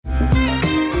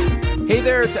Hey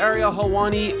there, it's Ariel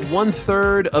Helwani,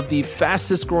 1/3 of the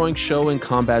fastest growing show in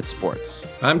combat sports.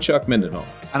 I'm Chuck Mindenhall.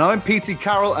 And I'm PT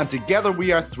Carroll, and together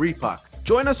we are 3Pack.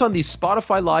 Join us on the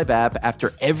Spotify Live app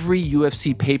after every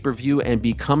UFC pay-per-view and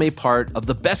become a part of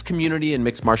the best community in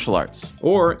mixed martial arts.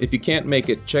 Or, if you can't make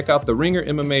it, check out the Ringer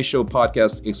MMA Show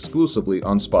podcast exclusively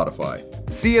on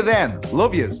Spotify. See you then.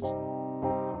 Love yous.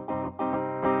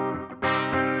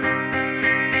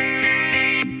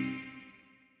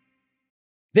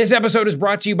 This episode is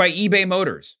brought to you by eBay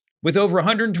Motors. With over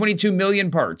 122 million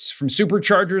parts, from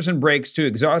superchargers and brakes to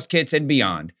exhaust kits and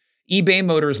beyond, eBay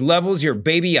Motors levels your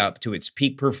baby up to its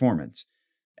peak performance.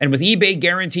 And with eBay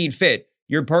Guaranteed Fit,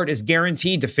 your part is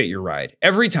guaranteed to fit your ride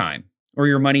every time, or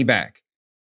your money back.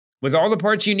 With all the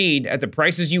parts you need at the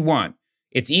prices you want,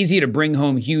 it's easy to bring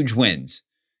home huge wins.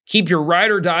 Keep your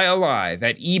ride or die alive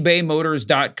at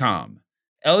ebaymotors.com.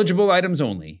 Eligible items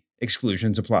only.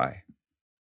 Exclusions apply.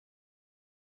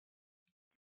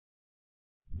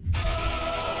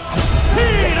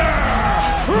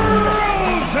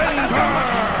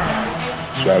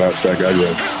 Shout out to that guy,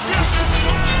 Red.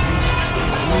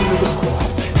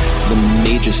 The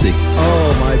Majesty.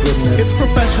 Oh my goodness. It's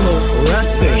professional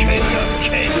wrestling.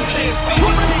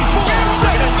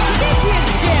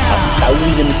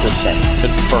 1,000%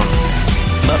 confirmed.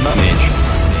 Mage.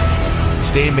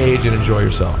 Stay mage and enjoy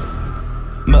yourself.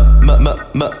 Mage.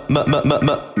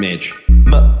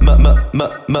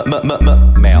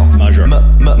 Male. Measure.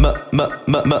 Mage.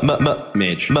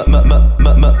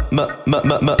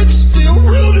 It's still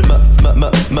rooted.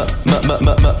 Mage. Male.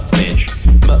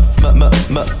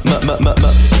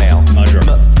 Measure.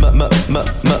 Mage.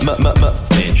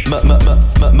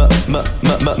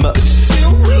 It's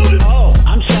still rooted. Oh,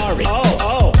 I'm sorry.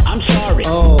 Oh, I'm sorry.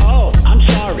 Oh, I'm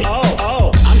sorry. Oh,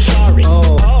 I'm sorry.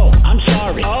 Oh, I'm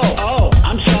sorry. Oh,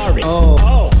 I'm sorry.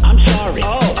 Oh, I'm sorry.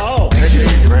 Oh.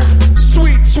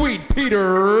 Sweet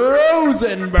Peter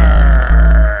Rosenberg.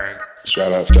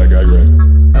 Shout out to that guy,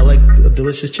 Red. I like a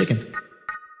delicious chicken.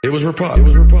 It was Rapod.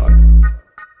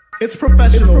 It's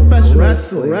professional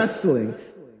wrestling.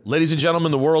 Ladies and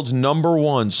gentlemen, the world's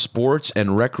 #1 sports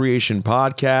and recreation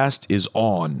podcast is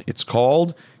on. It's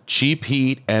called Cheap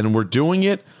Heat, and we're doing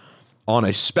it on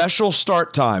a special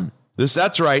start time.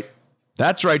 That's right.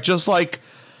 Just like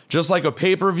a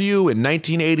pay-per-view in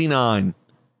 1989.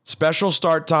 Special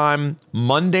start time,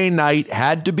 Monday night,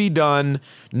 had to be done.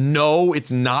 No,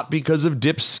 it's not because of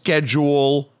Dip's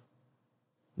schedule.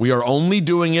 We are only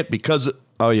doing it because...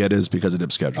 Oh, yeah, it is because of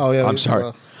Dip's schedule. Oh, yeah. I'm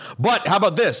sorry. But how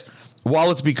about this? While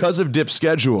it's because of Dip's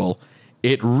schedule,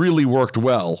 it really worked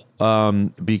well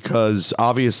because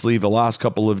obviously the last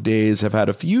couple of days have had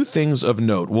a few things of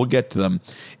note. We'll get to them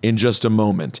in just a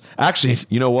moment. Actually,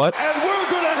 you know what? And we're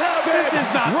going to have it. This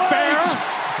is not fair.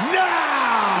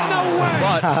 Now. No way.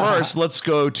 But first, let's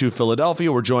go to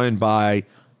Philadelphia. We're joined by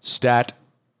Stat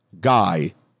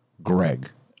Guy Greg.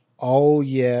 Oh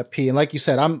yeah, P. And like you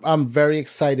said, I'm very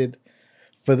excited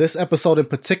for this episode in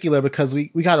particular because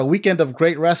we got a weekend of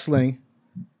great wrestling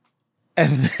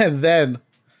and then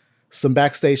some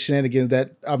backstage shenanigans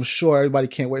that I'm sure everybody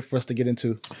can't wait for us to get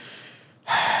into.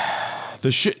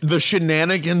 The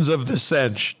shenanigans of the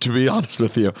cinch, to be honest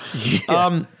with you.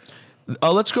 Yeah.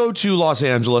 Let's go to Los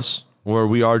Angeles, where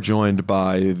we are joined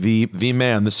by the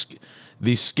man, the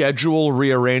schedule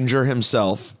rearranger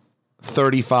himself,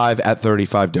 35 at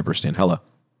 35 Dipperstein. Hello.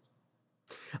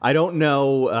 I don't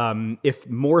know if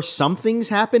more somethings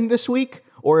happened this week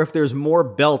or if there's more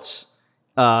belts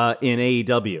in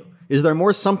AEW. Is there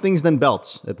more somethings than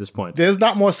belts at this point? There's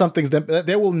not more somethings than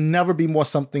there will never be more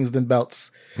somethings than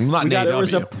belts. There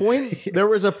was a point. There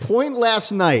was a point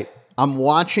last night. I'm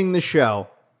watching the show,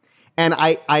 and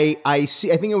I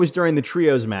see. I think it was during the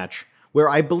trios match where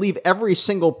I believe every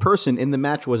single person in the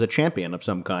match was a champion of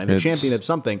some kind, a champion of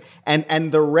something,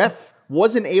 and the ref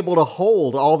wasn't able to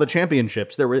hold all the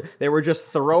championships. They were just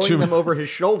throwing them over his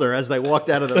shoulder as they walked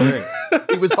out of the ring.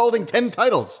 He was holding 10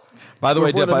 titles. By the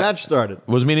way, before Dip, the match started.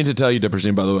 Was meaning to tell you,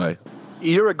 Dipperstein, by the way.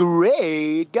 You're a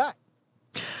great guy.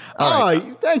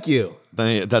 Thank you.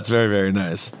 That's very, very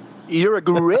nice. You're a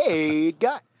great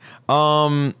guy.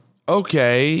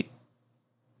 Okay.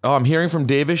 Oh, I'm hearing from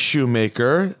Davis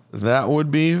Shoemaker. That would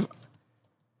be...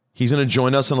 He's going to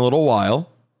join us in a little while.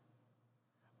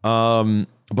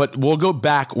 But we'll go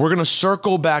back. We're going to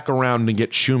circle back around and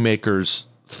get Shoemaker's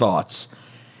thoughts.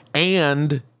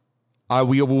 And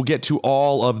we will get to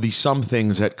all of the some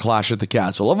things at Clash at the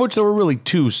Castle, of which there were really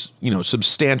two,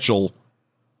 substantial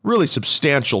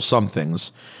some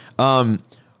things.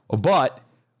 But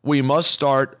we must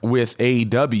start with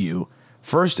AEW.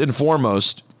 First and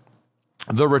foremost,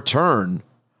 the return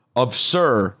of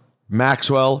Sir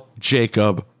Maxwell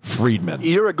Jacob Friedman.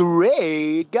 You're a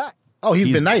great guy. Oh, he's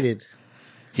been knighted.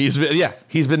 He's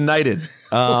been knighted.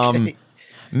 Okay.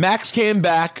 Max came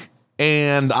back,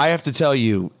 and I have to tell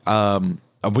you,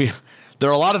 there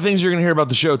are a lot of things you're going to hear about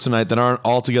the show tonight that aren't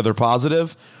altogether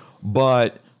positive.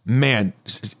 But man,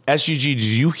 SGG, did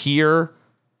you hear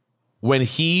when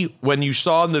you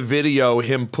saw in the video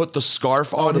him put the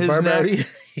scarf on his Burberry? neck?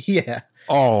 Yeah.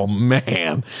 Oh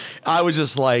man, I was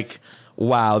just like,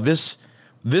 wow, this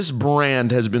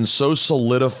brand has been so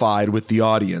solidified with the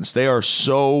audience. They are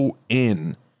so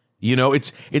in. You know,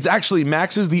 it's actually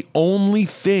Max is the only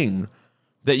thing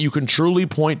that you can truly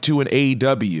point to in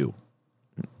AEW.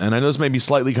 And I know this may be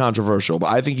slightly controversial, but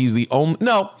I think he's the only.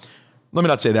 No, let me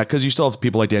not say that, because you still have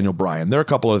people like Daniel Bryan. There are a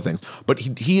couple other things, but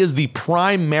he is the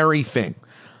primary thing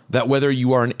that whether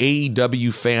you are an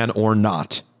AEW fan or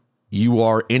not, you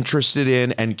are interested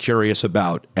in and curious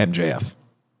about MJF.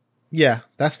 Yeah,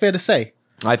 that's fair to say.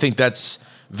 I think that's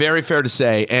very fair to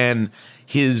say. And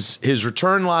his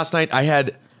return last night, I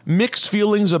had mixed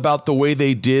feelings about the way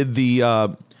they did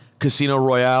the Casino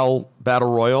Royale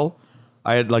Battle Royal.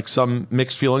 I had like some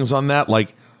mixed feelings on that.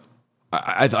 Like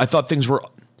I thought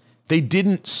they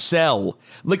didn't sell.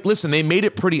 Like, listen, they made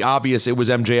it pretty obvious it was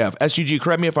MJF. SGG,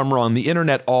 correct me if I'm wrong. The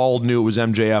internet all knew it was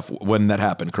MJF when that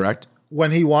happened, correct?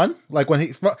 When he won,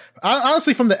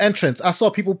 honestly, from the entrance, I saw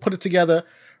people put it together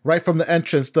right from the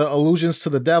entrance. The allusions to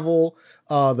the devil,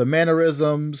 the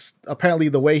mannerisms, apparently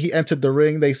the way he entered the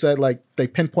ring. They said like they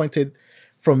pinpointed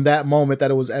from that moment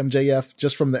that it was MJF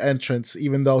just from the entrance,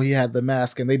 even though he had the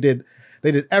mask. And they did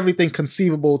everything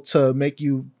conceivable to make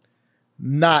you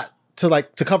not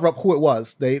to cover up who it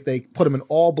was. They put him in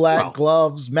all black,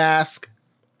 gloves, mask.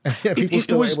 And people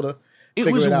still were able to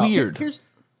figure it out. Weird.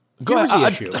 Go ahead,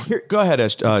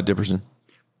 Dipperson.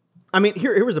 I mean,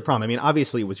 here was the problem. I mean,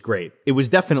 obviously it was great. It was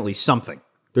definitely something.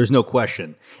 There's no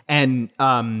question. And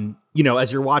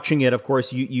as you're watching it, of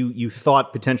course, you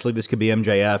thought potentially this could be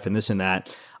MJF and this and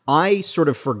that. I sort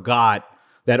of forgot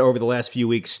that over the last few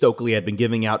weeks, Stokely had been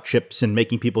giving out chips and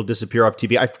making people disappear off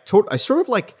TV. I sort of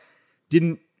like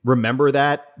didn't remember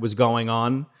that was going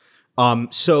on.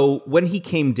 So when he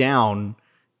came down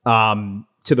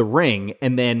to the ring,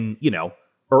 and then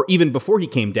or even before he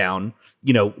came down,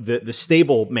 the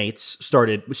stable mates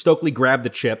started. Stokely grabbed the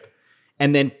chip,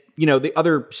 and then the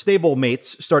other stable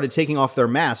mates started taking off their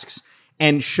masks,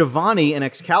 and Shivani and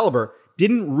Excalibur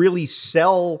didn't really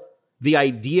sell the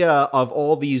idea of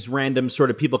all these random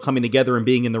sort of people coming together and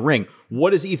being in the ring.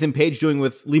 What is Ethan Page doing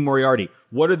with Lee Moriarty?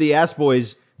 What are the Ass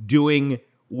Boys doing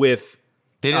with?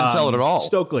 They didn't sell it at all.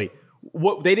 Stokely.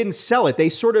 What they didn't sell it. They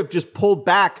sort of just pulled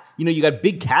back. You got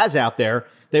Big Kaz out there.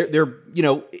 They're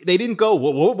they didn't go.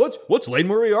 What's Lee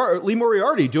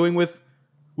Moriarty doing with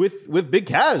Big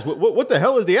Kaz? What the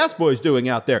hell are the Ass Boys doing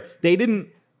out there? They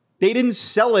didn't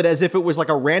sell it as if it was like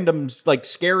a random like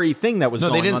scary thing that was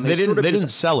going on. They didn't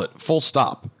sell it. Full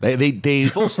stop. They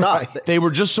full stop. They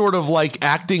were just sort of like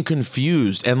acting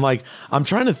confused, and like I'm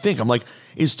trying to think. I'm like,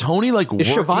 is Tony like is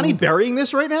Shivani burying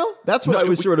this right now? That's what I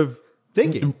was sort of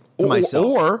thinking to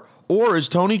myself. Or is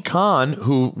Tony Khan,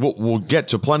 who we'll get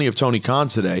to plenty of Tony Khan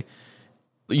today,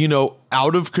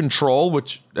 out of control,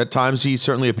 which at times he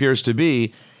certainly appears to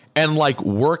be, and like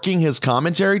working his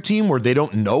commentary team where they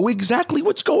don't know exactly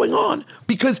what's going on?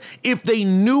 Because if they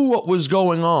knew what was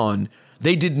going on,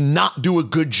 they did not do a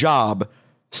good job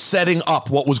setting up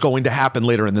what was going to happen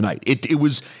later in the night. It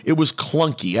was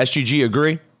clunky. SGG,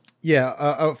 agree? Yeah,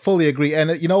 I fully agree.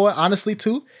 And you know what? Honestly,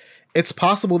 too, it's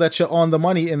possible that you're on the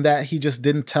money in that he just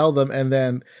didn't tell them, and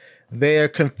then their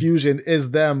confusion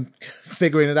is them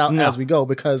figuring it out as we go.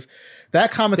 Because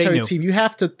that commentary team, you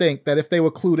have to think that if they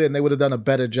were clued in, they would have done a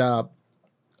better job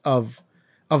of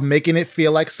making it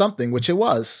feel like something, which it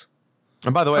was.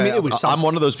 And by the way, I'm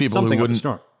one of those people who wouldn't.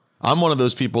 I'm one of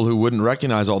those people who wouldn't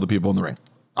recognize all the people in the ring.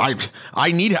 I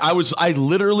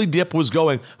literally Dip was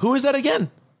going, who is that again?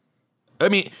 I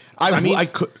mean,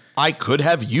 I could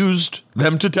have used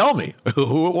them to tell me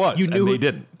who it was, and they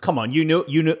didn't. Come on, you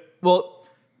knew. Well,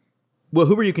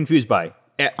 who were you confused by?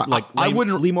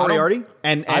 Lee Moriarty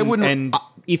and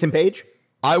Ethan Page.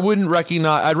 I wouldn't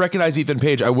recognize. I'd recognize Ethan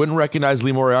Page. I wouldn't recognize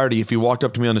Lee Moriarty if he walked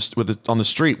up to me on the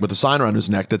street with a sign around his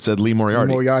neck that said Lee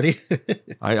Moriarty.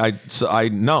 I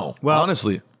know. Well,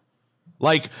 honestly.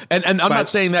 Like, and I'm not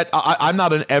saying that I'm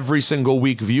not an every single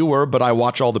week viewer, but I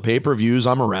watch all the pay-per-views.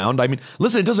 I'm around. I mean,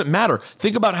 listen, it doesn't matter.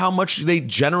 Think about how much they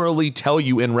generally tell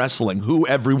you in wrestling who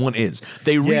everyone is.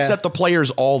 They reset the players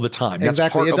all the time. That's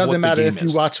exactly. It doesn't matter if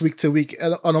you watch week to week.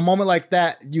 On a moment like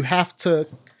that, you have to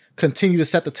continue to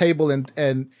set the table,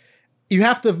 and you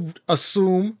have to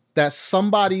assume that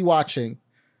somebody watching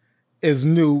is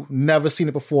new, never seen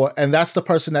it before, and that's the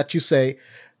person that you say,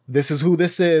 this is who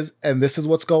this is, and this is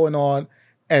what's going on,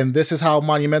 and this is how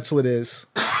monumental it is.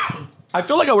 I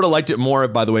feel like I would have liked it more,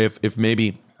 by the way, if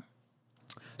maybe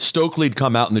Stokely'd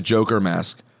come out in the Joker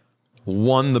mask,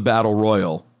 won the Battle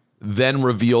Royal, then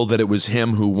revealed that it was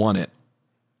him who won it.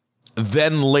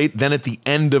 Then at the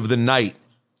end of the night,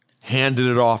 handed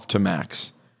it off to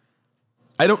Max.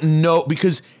 I don't know,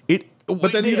 because it...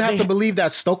 But then you'd have to believe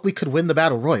that Stokely could win the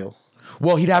Battle Royal.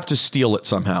 Well, he'd have to steal it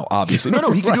somehow, obviously.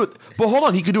 No, he could do it. But hold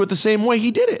on, he could do it the same way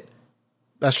he did it.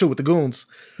 That's true, with the goons.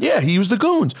 Yeah, he used the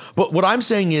goons. But what I'm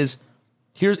saying is,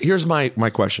 here's my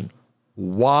question.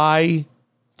 Why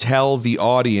tell the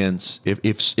audience,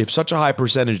 if such a high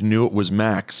percentage knew it was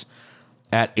Max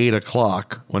at 8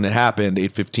 o'clock when it happened,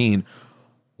 8:15,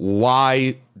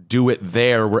 why do it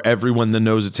there where everyone then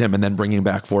knows it's him and then bring him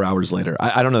back 4 hours later?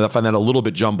 I don't know. I find that a little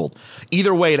bit jumbled.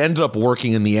 Either way, it ended up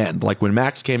working in the end. Like when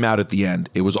Max came out at the end,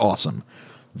 it was awesome.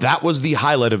 That was the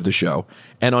highlight of the show.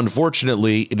 And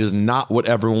unfortunately, it is not what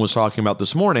everyone was talking about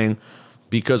this morning,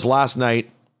 because last night,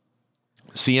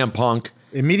 CM Punk...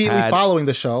 Following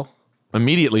the show.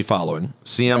 Immediately following,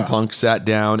 CM Punk sat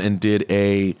down and did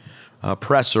a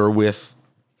presser with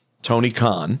Tony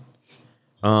Khan.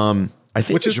 I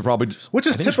think which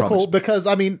is typical because,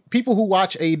 I mean, people who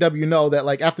watch AEW know that,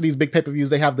 like, after these big pay-per-views,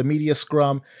 they have the media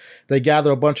scrum. They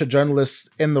gather a bunch of journalists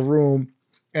in the room,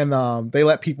 and they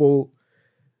let people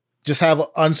just have an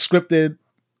unscripted,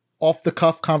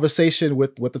 off-the-cuff conversation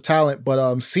with the talent. But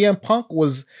CM Punk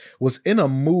was in a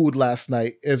mood last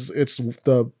night. It's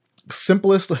the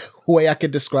simplest way I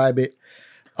could describe it.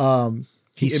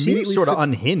 He seemed sort of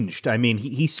unhinged. I mean,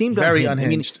 he seemed very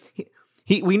unhinged. I mean,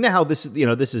 we know how this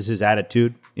is his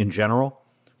attitude in general,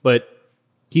 but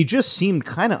he just seemed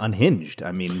kind of unhinged.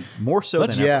 I mean, more so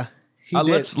than ever. He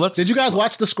did. Did you guys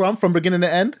watch the scrum from beginning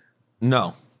to end?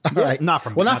 No. All right. Not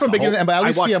from beginning to end, but at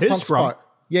least CM Punk's part.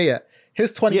 Yeah.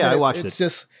 His 20 minutes. I watched it's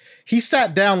just he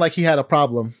sat down like he had a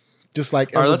problem. Just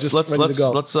like all right, let's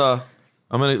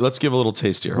give a little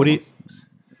taste here. All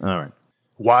right.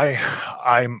 Why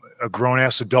I'm a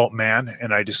grown-ass adult man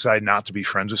and I decide not to be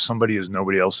friends with somebody is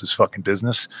nobody else's fucking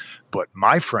business. But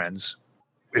my friends,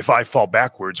 if I fall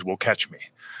backwards, will catch me.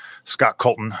 Scott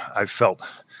Colton, I felt,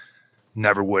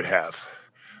 never would have.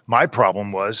 My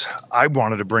problem was I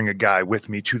wanted to bring a guy with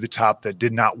me to the top that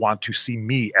did not want to see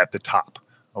me at the top.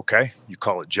 Okay? You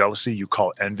call it jealousy, you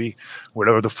call it envy,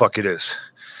 whatever the fuck it is.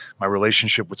 My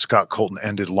relationship with Scott Colton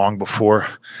ended long before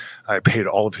I paid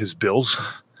all of his bills.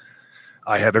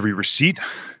 I have every receipt.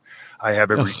 I have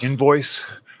every invoice.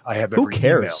 I have every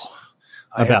email.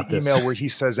 I have an email where he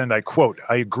says, and I quote,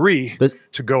 "I agree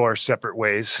to go our separate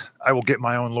ways. I will get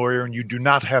my own lawyer and you do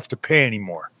not have to pay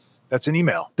anymore." That's an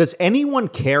email. Does anyone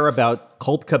care about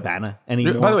Colt Cabana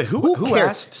anymore? By the way, who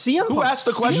asked? CM who asked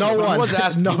the question? No one. He was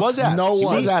asked. No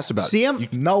one was asked about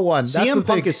it. No one. CM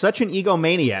Punk is such an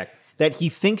egomaniac that he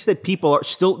thinks that people are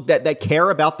still that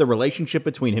care about the relationship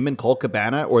between him and Colt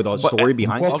Cabana or the story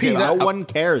behind it. Okay, no one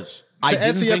cares. I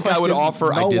didn't think I would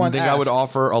offer. I didn't think I would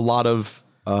offer a lot of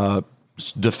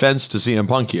defense to CM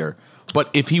Punk here. But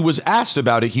if he was asked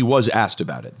about it, he was asked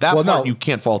about it. That part you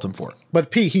can't fault him for. But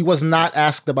P, he was not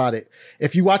asked about it.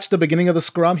 If you watch the beginning of the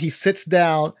scrum, he sits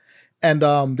down and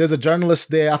there's a journalist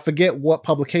there. I forget what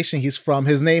publication he's from.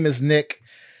 His name is Nick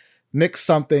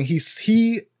something.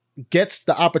 He gets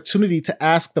the opportunity to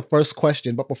ask the first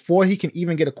question, but before he can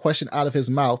even get a question out of his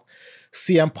mouth,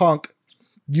 CM Punk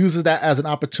uses that as an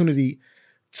opportunity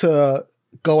to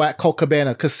go at Colt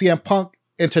Cabana, because CM Punk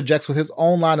interjects with his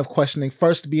own line of questioning,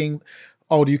 first being,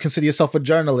 "Oh, do you consider yourself a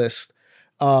journalist?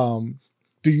 Do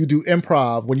you do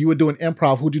improv? When you were doing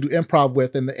improv, who'd you do improv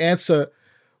with?" And the answer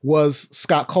was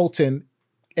Scott Colton,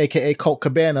 aka Colt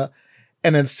Cabana.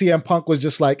 And then CM Punk was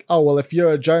just like, "Oh, well, if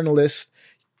you're a journalist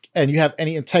and you have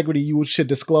any integrity, you should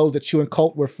disclose that you and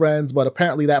Colt were friends." But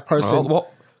apparently that person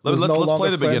was no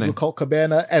longer friends with Colt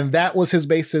Cabana. And that was his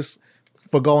basis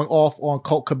for going off on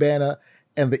Colt Cabana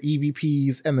and the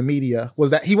EVPs and the media,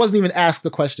 was that he wasn't even asked the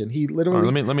question. He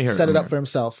literally let me hear set it up for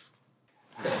himself.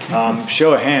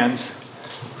 Show of hands.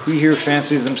 Who here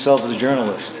fancies themselves as a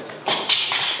journalist?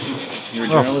 You're a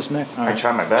journalist, Nick? All right. I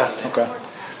try my best. Okay.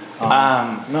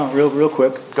 No, real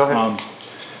quick. Go ahead.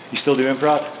 You still do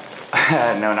improv?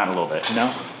 No, not a little bit.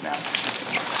 No? No.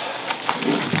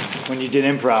 When you did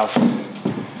improv,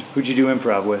 who'd you do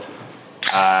improv with?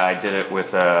 I did it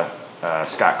with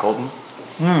Scott Colton.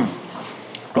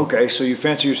 Okay, so you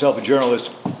fancy yourself a journalist.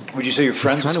 Would you say you're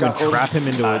friends with Scott Colton? Trap him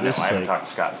into No, I haven't talked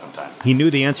to Scott in some time. He knew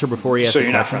the answer before he asked the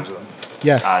question. So you're not friends with him?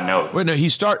 Yes. No. Wait, no. He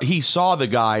saw the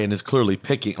guy and is clearly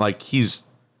picking. Like he's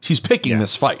picking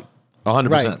this fight 100%.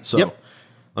 Right. So Yep.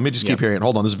 Let me just keep hearing it.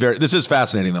 Hold on. This is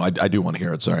fascinating, though. I do want to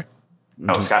hear it. Sorry.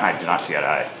 No, Scott and I do not see eye to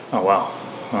eye. Oh, wow.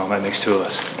 Well, that makes two of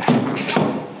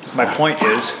us. My point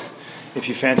is, if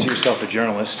you fancy yourself a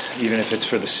journalist, even if it's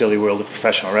for the silly world of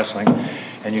professional wrestling,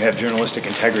 and you have journalistic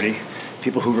integrity,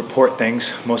 people who report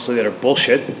things, mostly that are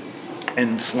bullshit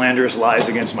and slanderous lies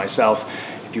against myself,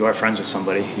 if you are friends with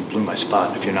somebody, you blew my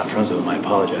spot. If you're not friends with them, I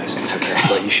apologize. It's okay.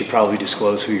 But you should probably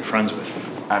disclose who you're friends with.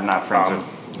 I'm not friends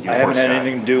with you. I haven't had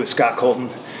anything to do with Scott Colton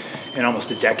in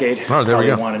almost a decade. Oh, there we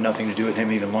go. I wanted nothing to do with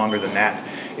him even longer than that.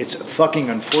 It's fucking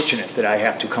unfortunate that I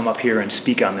have to come up here and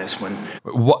speak on this when...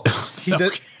 What? He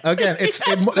did, again,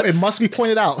 it must be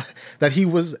pointed out that he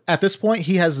was, at this point,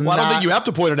 he has Well, not I don't think you have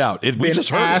to point it out. We just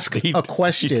heard asked it. a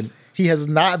question. He has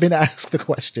not been asked a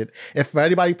question. If for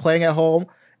anybody playing at home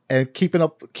and keeping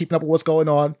up with what's going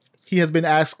on, he has been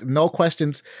asked no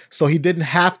questions, so he didn't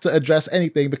have to address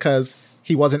anything because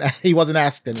he wasn't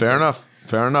asked anything.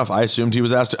 Fair enough. I assumed he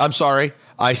was asked. I'm sorry.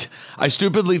 I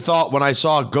stupidly thought when I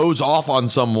saw goes off on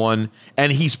someone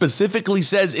and he specifically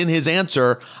says in his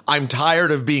answer, I'm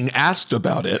tired of being asked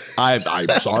about it. I'm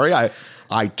sorry.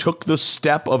 I took the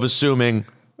step of assuming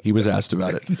he was asked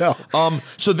about it. No.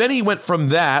 So then he went from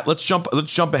that. Let's jump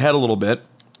ahead a little bit.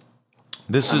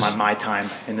 I'm on my time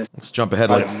in this. Let's jump ahead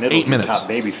like 8 minutes. Top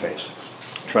babyface.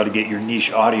 Try to get your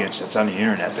niche audience that's on the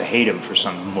internet to hate him for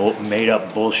some made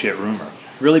up bullshit rumor.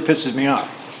 Really pisses me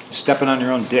off. Stepping on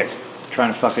your own dick.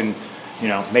 Trying to fucking,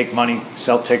 make money,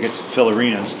 sell tickets, fill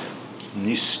arenas. And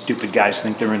these stupid guys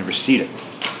think they're in Reseda.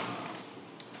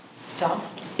 Tom?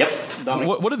 Yep.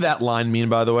 What did that line mean,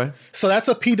 by the way? So that's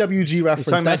a PWG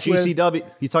reference. He's talking about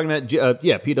GCW. He's talking about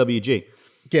PWG.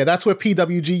 Yeah, that's where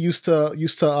PWG used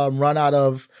to run out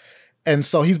of, and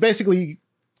so he's basically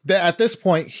at this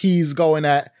point he's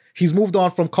moved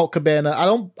on from Colt Cabana.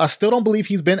 I still don't believe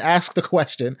he's been asked a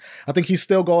question. I think he's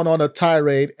still going on a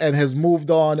tirade and has moved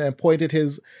on and pointed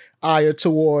his ire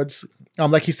towards,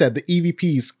 like he said, the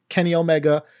EVPs, Kenny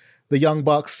Omega, the Young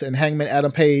Bucks, and Hangman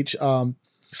Adam Page.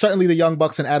 Certainly the Young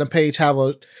Bucks and Adam Page have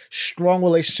a strong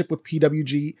relationship with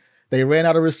PWG. They ran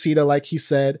out of Reseda, like he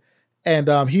said.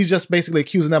 And he's just basically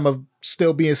accusing them of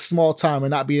still being small time and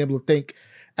not being able to think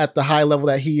at the high level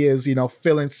that he is,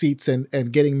 filling seats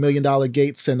and getting $1 million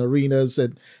gates and arenas,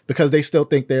 and because they still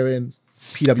think they're in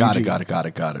PWG.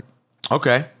 Got it.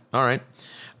 Okay. All right.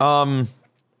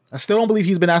 I still don't believe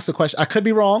he's been asked a question. I could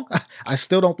be wrong. I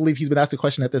still don't believe he's been asked a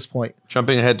question at this point.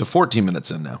 Jumping ahead to 14 minutes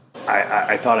in now.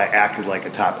 I thought I acted like a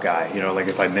top guy. Like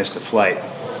if I missed a flight,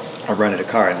 I rented a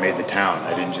car and made the town.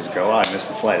 I didn't just go, I missed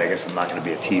the flight. I guess I'm not going to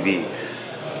be a TV.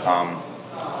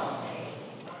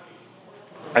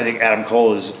 I think Adam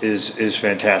Cole is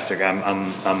fantastic.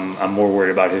 I'm more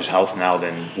worried about his health now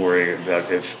than worried about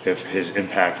if his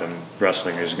impact on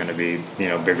wrestling is going to be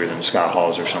bigger than Scott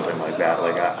Hall's or something like that.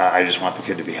 Like I just want the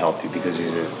kid to be healthy because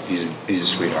he's a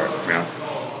sweetheart.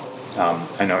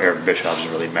 I know Eric Bischoff's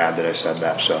really mad that I said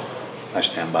that, so I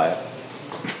stand by it.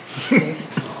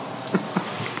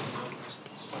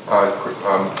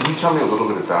 Can you tell me a little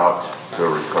bit about the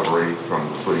recovery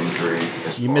from the foot injury?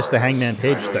 You missed the Hangman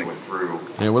Page thing.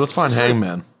 Yeah, well, let's find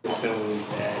Hangman.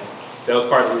 That was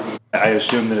part of the reason. I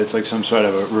assume that it's like some sort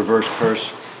of a reverse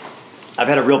curse. I've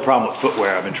had a real problem with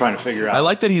footwear. I've been trying to figure out. I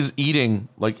like that he's eating.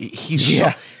 Like he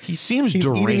seems he's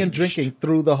deranged. Eating and drinking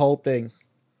through the whole thing.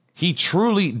 He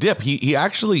truly, Dip. He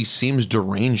actually seems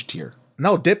deranged here.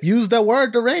 No, Dip used that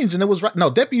word deranged, and it was right. No,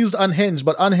 Dip used unhinged,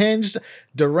 but unhinged,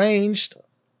 deranged,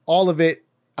 all of it,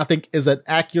 I think, is an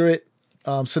accurate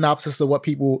synopsis of what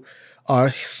people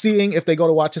are seeing if they go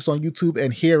to watch this on YouTube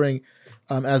and hearing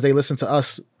as they listen to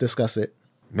us discuss it.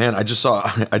 Man, I'm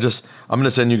going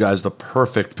to send you guys the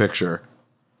perfect picture.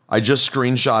 I just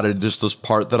screenshotted just this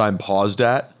part that I'm paused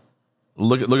at.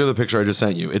 Look at the picture I just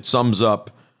sent you. It sums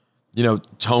up,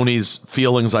 Tony's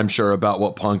feelings, I'm sure, about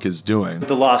what Punk is doing.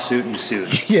 The lawsuit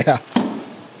ensued. Yeah.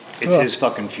 It's his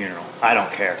fucking funeral. I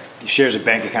don't care. He shares a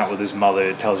bank account with his mother.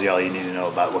 It tells you all you need to know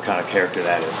about what kind of character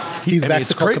that is. He's back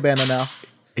to Colt Cabana now.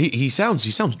 He sounds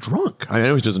drunk. I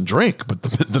know he doesn't drink, but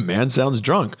the man sounds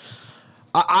drunk.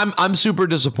 I'm super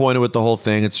disappointed with the whole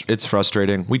thing. It's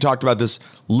frustrating. We talked about this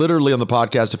literally on the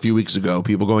podcast a few weeks ago.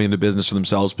 People going into business for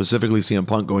themselves, specifically CM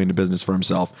Punk going into business for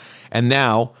himself. And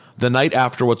now, the night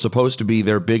after what's supposed to be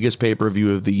their biggest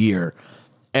pay-per-view of the year,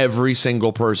 every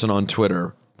single person on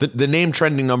Twitter, the name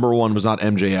trending number one was not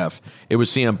MJF. It was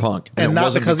CM Punk. And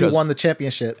not because he won the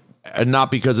championship. And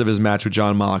not because of his match with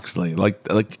Jon Moxley. Like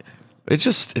it's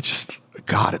just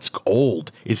God, it's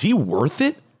old. Is he worth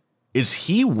it? Is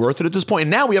he worth it at this point? And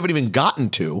now we haven't even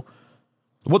gotten to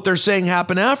what they're saying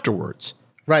happened afterwards.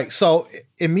 Right. So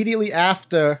immediately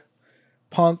after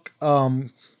Punk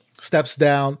steps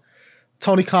down,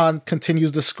 Tony Khan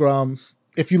continues the scrum.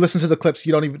 If you listen to the clips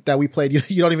you don't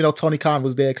even know Tony Khan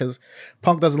was there because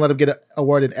Punk doesn't let him get a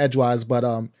word in edgewise. But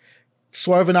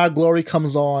Swerve in Our Glory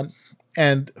comes on,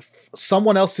 and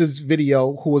someone else's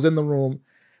video who was in the room,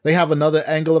 they have another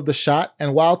angle of the shot.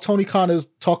 And while Tony Khan is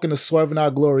talking to Swerve in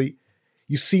Our Glory,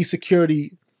 you see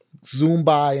security zoom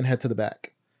by and head to the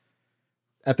back.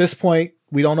 At this point,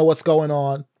 we don't know what's going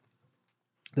on.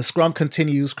 The scrum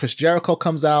continues. Chris Jericho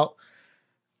comes out,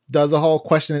 does a whole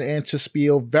question and answer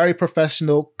spiel. Very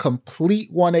professional,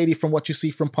 complete 180 from what you see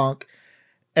from Punk.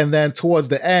 And then towards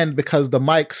the end, because the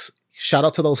mics, shout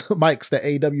out to those mics that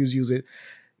AEW is using,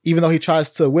 even though he tries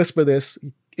to whisper this,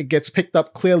 it gets picked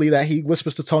up clearly that he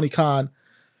whispers to Tony Khan,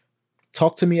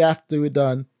 talk to me after we're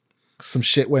done. Some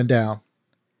shit went down.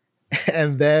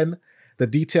 And then the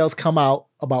details come out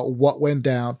about what went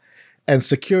down. And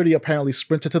security apparently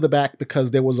sprinted to the back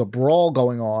because there was a brawl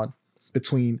going on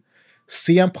between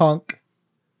CM Punk,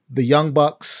 the Young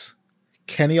Bucks,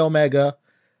 Kenny Omega,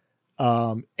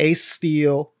 Ace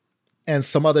Steel, and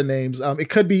some other names. It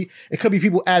could be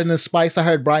people adding in spice. I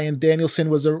heard Bryan Danielson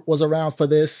was around for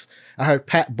this. I heard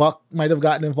Pat Buck might have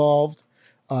gotten involved,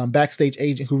 backstage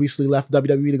agent who recently left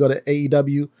WWE to go to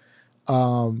AEW.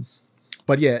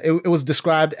 But yeah, it was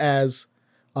described as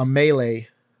a melee,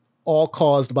 all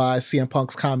caused by CM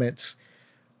Punk's comments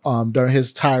during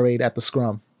his tirade at the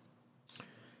scrum.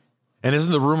 And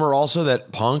isn't the rumor also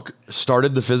that Punk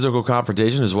started the physical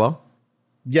confrontation as well?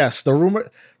 Yes, the rumor.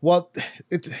 Well,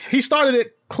 he started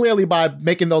it clearly by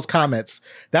making those comments.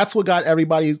 That's what put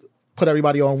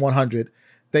everybody on 100.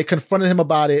 They confronted him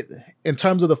about it. In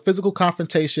terms of the physical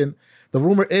confrontation, the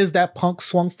rumor is that Punk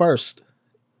swung first,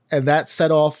 and that set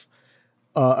off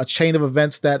a chain of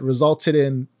events that resulted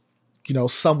in,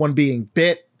 someone being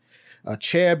bit, a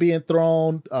chair being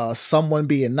thrown, someone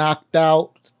being knocked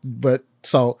out. But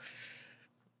so,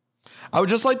 I would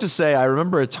just like to say, I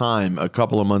remember a time a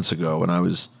couple of months ago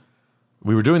when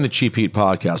we were doing the Cheap Heat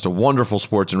podcast, a wonderful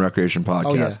sports and recreation podcast.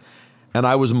 Oh, yeah. And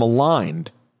I was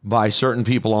maligned by certain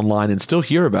people online and still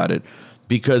hear about it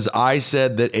because I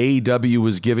said that AEW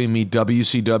was giving me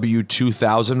WCW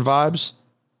 2000 vibes.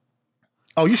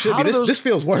 Oh, you should be. This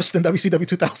feels worse than WCW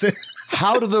 2000.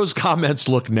 How do those comments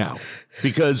look now?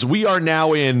 Because we are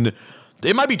now in,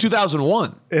 it might be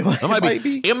 2001.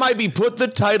 It might be put the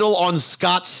title on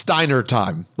Scott Steiner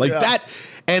time. That.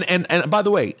 And by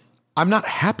the way, I'm not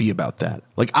happy about that.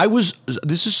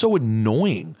 This is so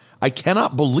annoying. I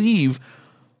cannot believe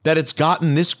that it's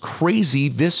gotten this crazy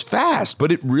this fast,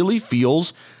 but it really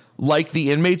feels like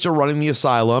the inmates are running the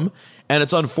asylum. And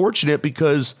it's unfortunate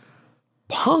because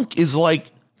Punk is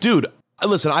like, dude,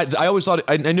 listen, I always thought,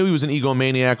 I knew he was an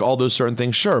egomaniac, all those certain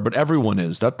things, sure, but everyone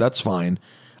is. That's fine.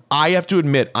 I have to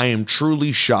admit, I am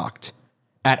truly shocked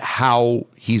at how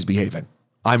he's behaving.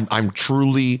 I'm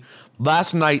truly,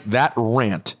 last night, that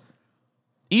rant,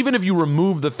 even if you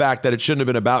remove the fact that it shouldn't have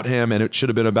been about him and it should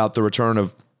have been about the return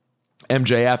of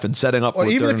MJF and setting up. Or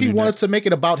even if he wanted to make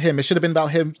it about him, it should have been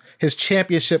about him, his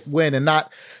championship win, and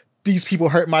not these people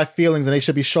hurt my feelings and they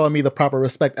should be showing me the proper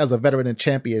respect as a veteran and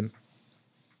champion.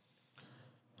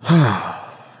 But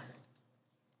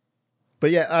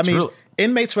yeah, I mean,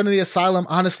 inmates running the asylum,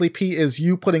 honestly, P, is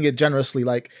you putting it generously.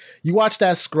 Like, you watch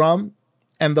that scrum,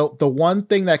 and the one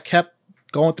thing that kept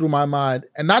going through my mind,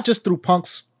 and not just through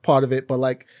Punk's part of it, but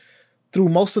like through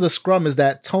most of the scrum, is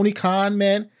that Tony Khan,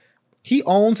 man, he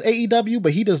owns AEW,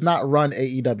 but he does not run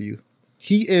AEW.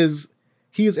 He is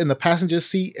in the passenger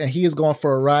seat, and he is going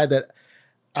for a ride that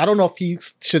I don't know if he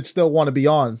should still want to be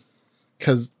on,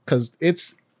 because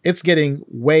it's getting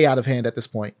way out of hand at this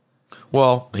point.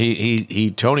 Well,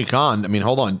 he Tony Khan, I mean,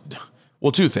 hold on.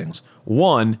 Well, two things.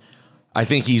 One, I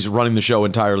think he's running the show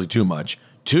entirely too much.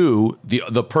 Two,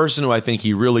 the person who I think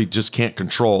he really just can't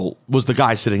control was the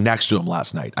guy sitting next to him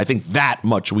last night. I think that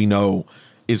much we know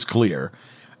is clear.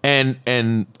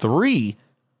 And three,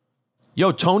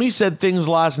 Tony said things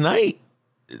last night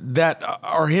that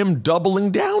are him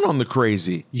doubling down on the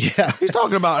crazy. Yeah. He's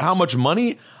talking about how much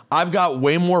money. I've got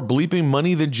way more bleeping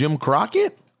money than Jim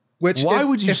Crockett. Which, why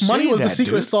would you if say money was that, the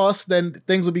secret dude? sauce, then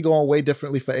things would be going way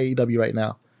differently for AEW right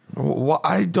now. Well,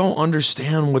 I don't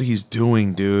understand what he's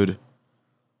doing, dude.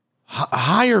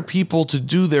 Hire people to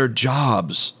do their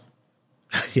jobs.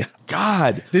 Yeah.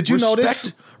 God. Did you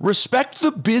notice? Respect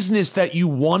the business that you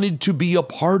wanted to be a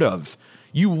part of.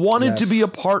 You wanted to be a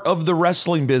part of the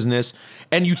wrestling business,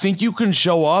 and you think you can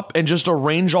show up and just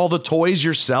arrange all the toys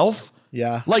yourself?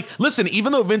 Yeah. Like, listen,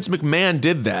 even though Vince McMahon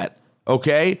did that,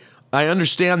 okay, I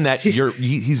understand that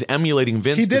he's emulating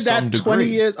Vince. He did to some that degree. 20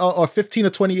 years or 15 or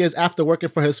 20 years after working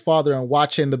for his father and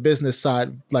watching the business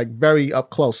side, like, very up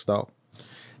close, though.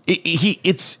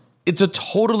 It's it's a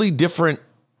totally different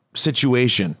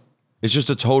situation. It's just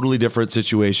a totally different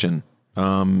situation.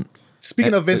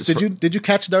 Speaking of Vince, did you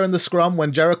catch during the scrum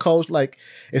when Jericho like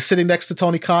is sitting next to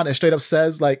Tony Khan and straight up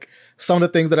says like some of the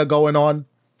things that are going on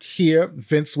here,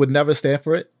 Vince would never stand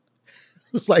for it?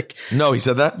 It's like, no, he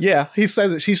said that. Yeah, he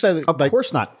says it. She says it. Of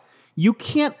course not. You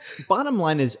can't. Bottom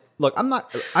line is, look, I'm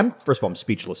first of all, I'm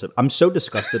speechless. I'm so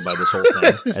disgusted by this whole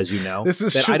thing, as you know, this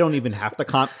is that true. I don't even have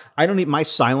to my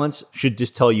silence should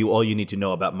just tell you all you need to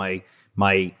know about my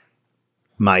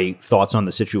thoughts on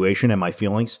the situation and my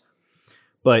feelings.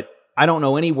 But I don't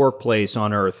know any workplace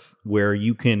on earth where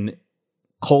you can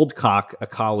cold cock a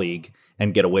colleague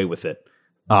and get away with it,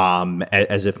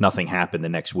 as if nothing happened the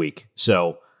next week.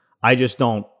 So I just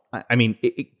don't. I mean,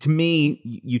 to me,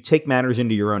 you take matters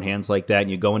into your own hands like that,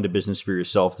 and you go into business for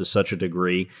yourself to such a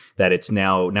degree that it's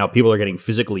now people are getting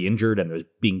physically injured, and there's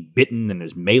being bitten, and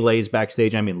there's melees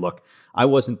backstage. I mean, look, I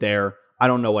wasn't there. I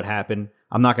don't know what happened.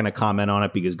 I'm not going to comment on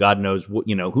it because God knows what,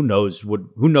 who knows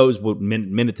what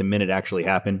minute to minute actually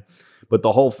happened. But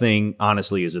the whole thing,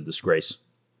 honestly, is a disgrace.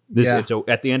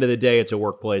 At the end of the day, it's a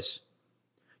workplace.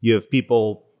 You have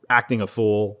people acting a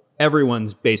fool.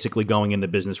 Everyone's basically going into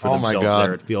business for themselves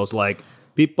there. It feels like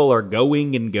people are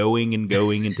going into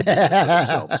business for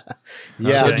themselves.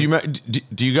 Yeah. So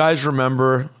do you guys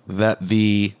remember that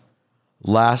the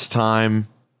last time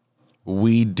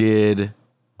we did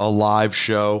a live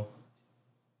show,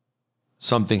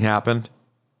 something happened?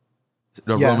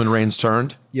 Yes. Roman Reigns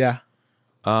turned? Yeah.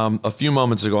 A few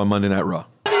moments ago on Monday Night Raw.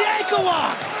 The ankle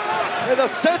lock! In the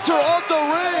center of the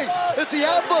ring is the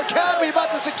Alpha Academy about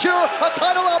to secure a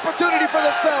title opportunity for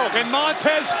themselves. And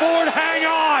Montez Ford, hang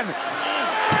on!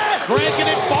 Cranking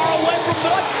it far away from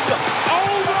the...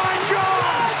 Oh my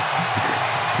God!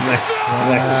 Next.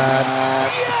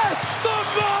 Yes!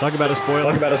 Talk about a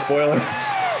spoiler.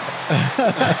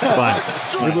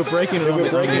 Fine. We're breaking it on the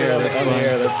air.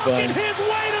 That's fine. His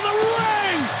way to the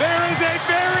ring! There is a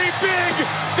very big,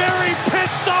 very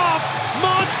pissed off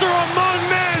monster among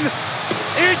men!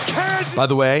 It can't... By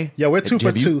the way, yeah, we're 2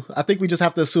 for 2. I think we just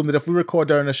have to assume that if we record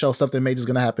during the show, something major is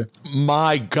going to happen.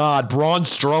 My God, Braun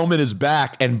Strowman is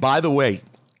back. And by the way,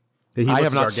 I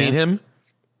have not seen him.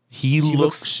 He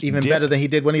looks even better than he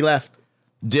did when he left.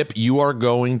 Dip, you're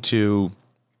going to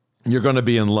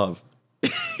be in love.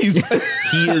 He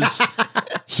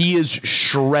is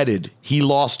shredded. He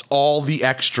lost all the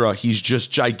extra. He's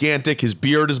just gigantic. His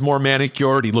beard is more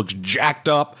manicured. He looks jacked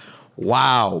up.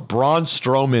 Wow, Braun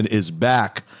Strowman is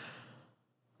back.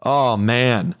 Oh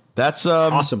man, that's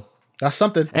awesome. That's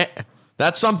something.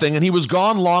 That's something. And he was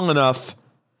gone long enough.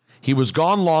 He was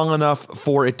gone long enough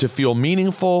for it to feel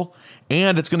meaningful.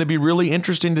 And it's going to be really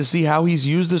interesting to see how he's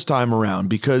used this time around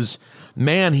because,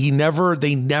 man,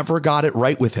 they never got it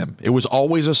right with him. It was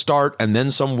always a start and then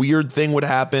some weird thing would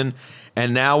happen.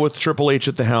 And now with Triple H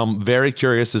at the helm, very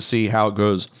curious to see how it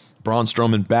goes. Braun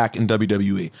Strowman back in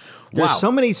WWE. There's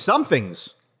so many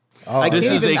somethings. Oh,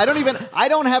 I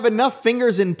don't have enough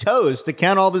fingers and toes to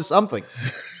count all the somethings.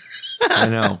 I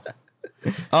know.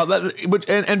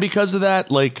 And because of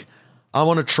that, like, I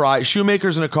want to try.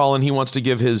 Shoemaker's going to call in. He wants to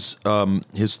give his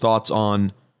thoughts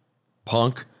on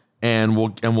Punk, and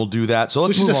we'll do that. So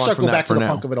let's move on from that for now. Circle back to the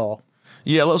Punk of it all.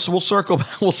 Yeah,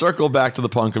 we'll circle back to the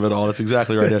Punk of it all. That's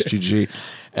exactly right, SGG.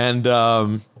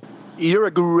 And you're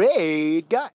a great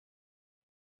guy.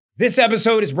 This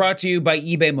episode is brought to you by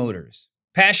eBay Motors.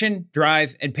 Passion,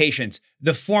 drive, and patience.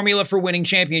 The formula for winning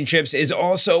championships is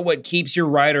also what keeps your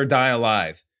ride or die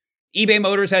alive. eBay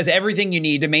Motors has everything you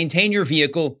need to maintain your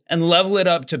vehicle and level it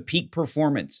up to peak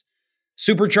performance.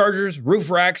 Superchargers,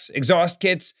 roof racks, exhaust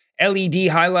kits, LED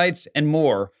highlights, and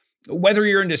more. Whether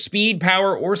you're into speed,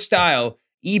 power, or style,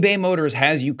 eBay Motors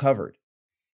has you covered.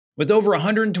 With over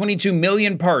 122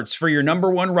 million parts for your number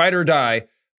one ride or die,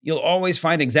 you'll always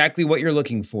find exactly what you're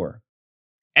looking for.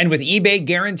 And with eBay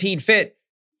Guaranteed Fit,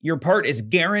 your part is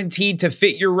guaranteed to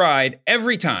fit your ride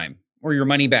every time or your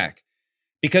money back.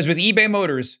 Because with eBay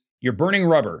Motors, you're burning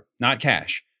rubber, not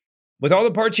cash. With all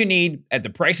the parts you need at the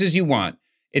prices you want,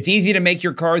 it's easy to make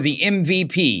your car the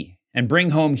MVP and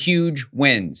bring home huge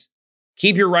wins.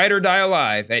 Keep your ride or die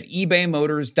alive at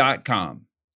ebaymotors.com.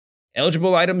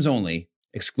 Eligible items only.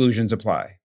 Exclusions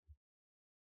apply.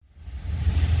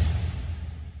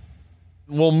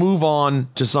 We'll move on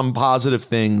to some positive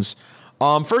things.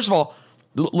 First of all,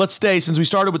 let's stay, since we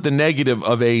started with the negative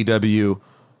of AEW,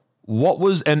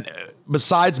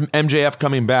 besides MJF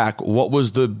coming back, what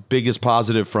was the biggest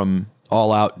positive from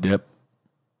All Out, Dip?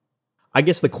 I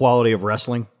guess the quality of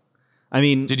wrestling. I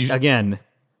mean, again,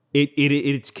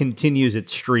 it continues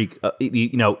its streak.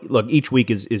 Look, each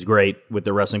week is great with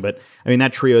the wrestling, but I mean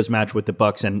that trios match with the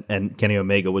Bucks and Kenny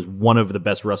Omega was one of the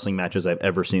best wrestling matches I've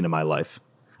ever seen in my life.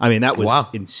 I mean, that was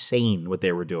insane what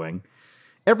they were doing.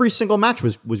 Every single match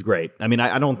was great. I mean,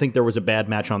 I don't think there was a bad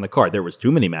match on the card. There was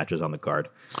too many matches on the card,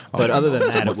 but other than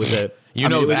that, it was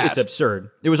it's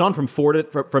absurd. It was on from 4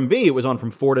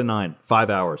 to 9, 5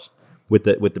 hours with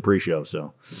the pre-show.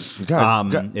 So,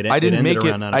 guys, I didn't make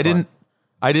it.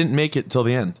 I didn't make it till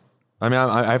the end. I mean,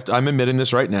 I'm admitting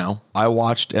this right now. I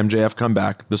watched MJF come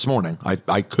back this morning.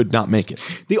 I could not make it.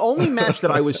 The only match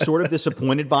that I was sort of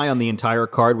disappointed by on the entire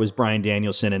card was Bryan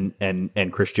Danielson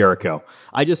and Chris Jericho.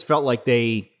 I just felt like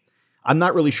I'm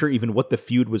not really sure even what the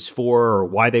feud was for or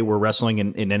why they were wrestling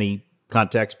in any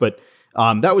context, but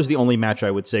that was the only match I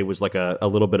would say was like a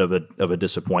little bit of a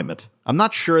disappointment. I'm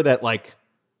not sure that like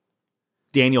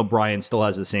Daniel Bryan still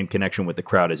has the same connection with the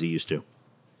crowd as he used to.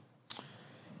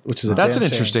 Which is that's an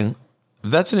interesting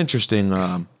He's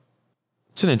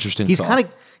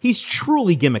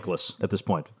truly gimmickless at this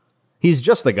point. He's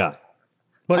just the guy.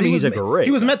 But he was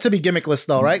meant to be gimmickless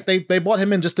though, right? They brought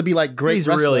him in just to be like great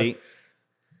wrestler.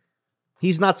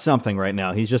 He's not something right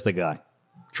now. He's just a guy.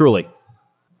 Truly.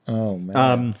 Oh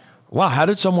man. Wow, how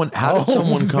did someone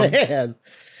come? Man.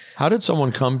 How did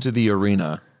someone come to the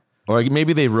arena? Or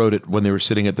maybe they wrote it when they were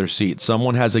sitting at their seat.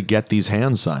 Someone has a "Get These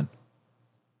Hands" sign.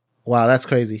 Wow, that's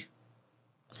crazy.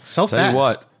 So Tell fast. you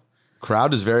what,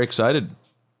 crowd is very excited.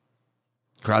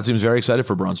 Crowd seems very excited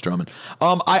for Braun Strowman.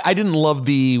 I didn't love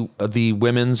the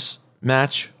women's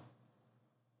match.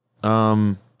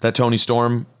 That Toni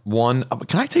Storm won.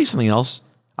 Can I tell you something else?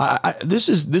 This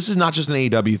is not just an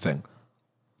AEW thing.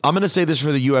 I'm going to say this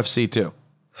for the UFC too,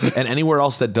 and anywhere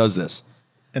else that does this.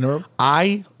 Interim?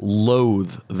 I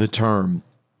loathe the term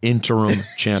interim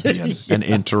champion and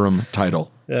interim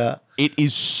title. Yeah. It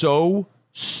is so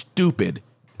stupid.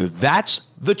 That's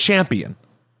the champion.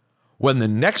 When the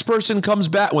next person comes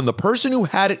back, when the person who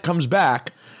had it comes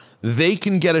back, they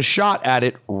can get a shot at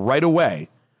it right away.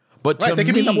 But right, to they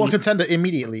can me, be number one contender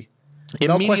immediately.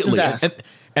 No questions asked.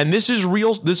 And this is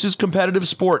real. This is competitive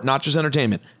sport, not just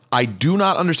entertainment. I do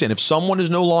not understand. If someone is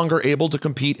no longer able to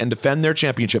compete and defend their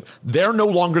championship, they're no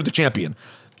longer the champion.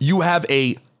 You have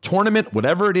a tournament,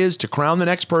 whatever it is, to crown the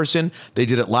next person. They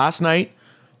did it last night.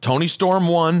 Toni Storm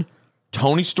won.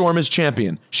 Toni Storm is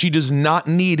champion. She does not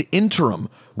need interim.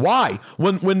 Why?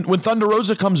 When Thunder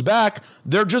Rosa comes back,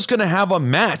 they're just going to have a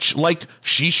match like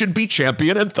she should be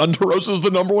champion and Thunder Rosa is the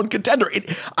number one contender.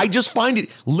 I just find it,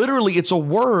 literally, it's a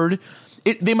word.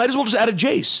 They might as well just add a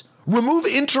Jace. Remove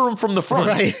interim from the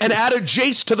front and add a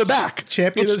Jace to the back.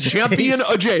 Champion a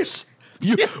Jace.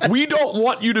 We don't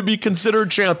want you to be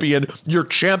considered champion. You're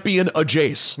champion a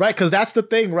Jace. Right, because that's the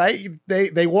thing, right?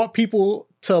 They want people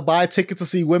to buy tickets to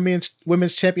see women's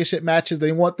championship matches.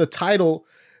 They want the title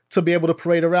to be able to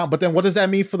parade around. But then what does that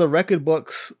mean for the record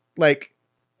books? Like,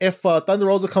 if Thunder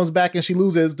Rosa comes back and she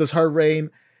loses, does her reign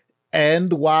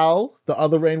end while the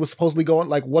other reign was supposedly going?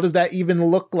 Like, what does that even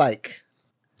look like?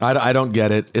 I don't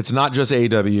get it. It's not just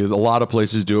AEW. A lot of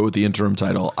places do it with the interim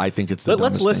title. I think it's the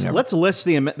dumbest thing ever. Let's list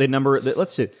the number.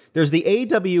 Let's see. There's the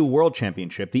AEW World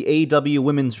Championship, the AEW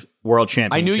Women's World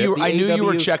Championship. I knew you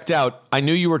were checked out. I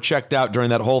knew you were checked out during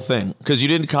that whole thing because you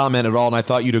didn't comment at all, and I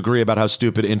thought you'd agree about how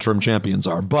stupid interim champions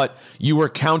are. But you were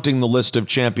counting the list of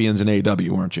champions in AEW,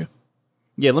 weren't you?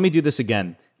 Yeah. Let me do this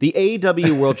again. The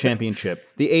AEW World Championship,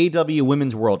 the AEW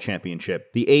Women's World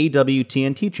Championship, the AEW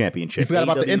TNT Championship. You forgot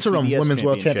about the interim Women's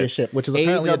World Championship, which is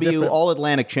apparently AEW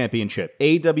All-Atlantic Championship,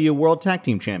 AEW World Tag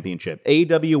Team Championship,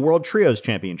 AEW World Trios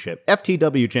Championship,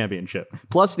 FTW Championship,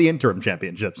 plus the interim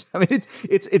championships. I mean,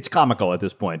 it's comical at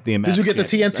this point. The amount. Did you get the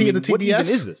TNT and the TBS? What even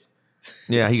is this?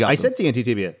 Yeah, he got. I said TNT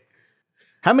TBS.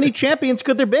 How many champions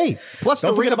could there be? Plus,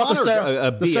 don't forget about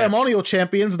the ceremonial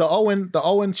champions, the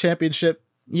Owen Championship.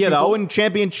 Yeah, the Owen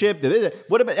Championship.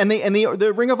 What about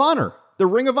the Ring of Honor? The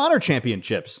Ring of Honor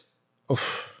Championships.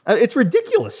 It's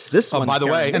ridiculous. This one, by the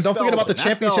way, and don't forget about the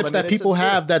championships that people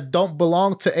have that don't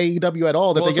belong to AEW at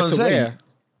all that they get to wear.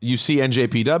 You see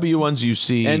NJPW ones. You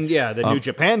see, and the New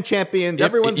Japan champions.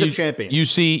 Everyone's a champion. You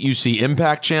see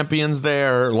Impact champions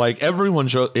there. Like everyone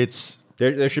it's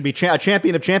there should be a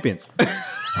champion of champions.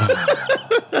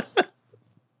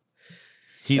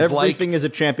 Everything is a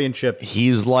championship.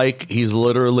 He's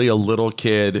literally a little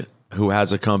kid who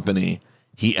has a company.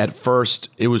 At first,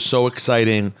 it was so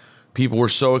exciting. People were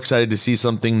so excited to see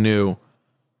something new.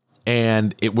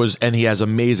 And he has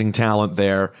amazing talent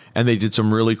there. And they did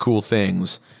some really cool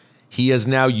things. He has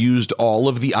now used all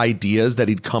of the ideas that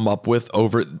he'd come up with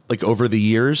over the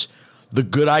years. The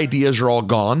good ideas are all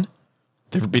gone.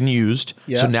 They've been used.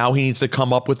 Yeah. So now he needs to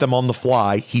come up with them on the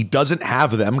fly. He doesn't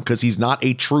have them because he's not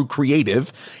a true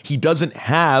creative. He doesn't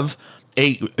have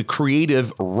a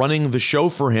creative running the show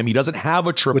for him. He doesn't have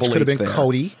a Triple H. Which could have been there.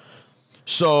 Cody.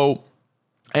 So,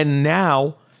 and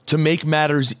now to make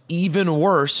matters even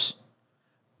worse,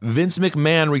 Vince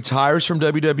McMahon retires from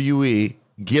WWE,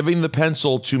 giving the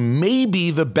pencil to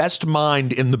maybe the best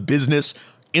mind in the business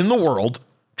in the world,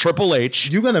 Triple H.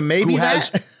 You're gonna maybe who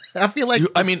has. I feel like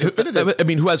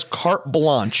who has carte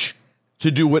blanche to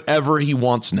do whatever he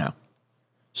wants now.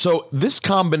 So this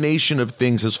combination of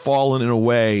things has fallen in a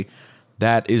way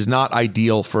that is not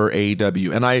ideal for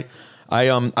AEW, and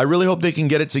I really hope they can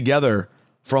get it together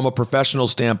from a professional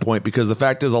standpoint, because the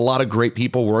fact is a lot of great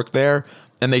people work there,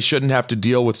 and they shouldn't have to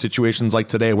deal with situations like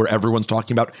today where everyone's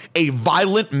talking about a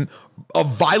violent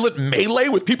melee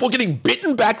with people getting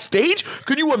bitten backstage.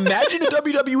 Could you imagine a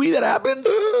WWE that happens?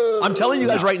 I'm telling you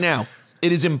guys right now,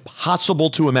 it is impossible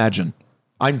to imagine.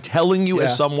 I'm telling you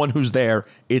as someone who's there,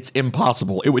 it's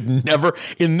impossible. It would never,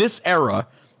 in this era,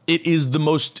 it is the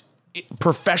most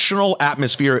professional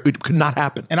atmosphere. It could not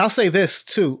happen. And I'll say this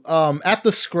too. At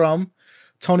the scrum,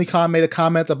 Tony Khan made a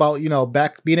comment about,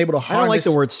 being able to harness. I don't like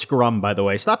the word scrum, by the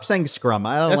way. Stop saying scrum.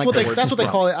 I don't that's like what the they word that's what they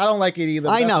scrum. call it. I don't like it either.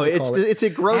 I know it's it's a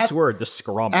gross word, the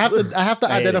scrum. I have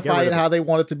to identify it how they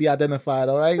want it to be identified.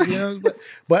 All right,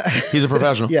 but he's a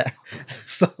professional. Yeah.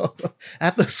 So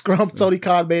at the scrum, Tony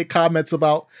Khan made comments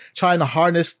about trying to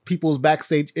harness people's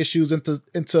backstage issues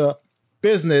into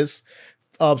business,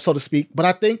 so to speak. But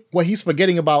I think what he's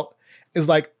forgetting about is,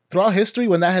 like, throughout history,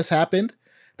 when that has happened,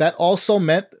 that also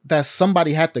meant that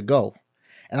somebody had to go.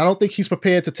 And I don't think he's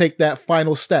prepared to take that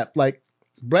final step. Like,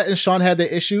 Brett and Shawn had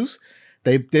their issues.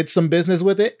 They did some business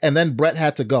with it, and then Brett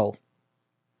had to go.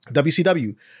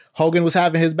 WCW. Hogan was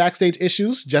having his backstage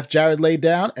issues. Jeff Jarrett laid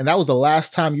down, and that was the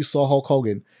last time you saw Hulk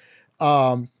Hogan.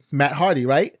 Matt Hardy,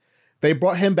 right? They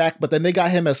brought him back, but then they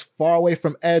got him as far away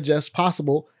from Edge as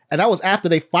possible, and that was after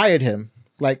they fired him.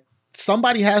 Like,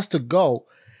 somebody has to go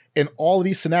in all of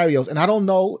these scenarios, and I don't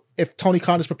know if Tony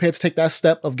Khan is prepared to take that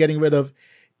step of getting rid of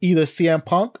either CM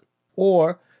Punk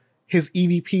or his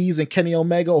EVPs and Kenny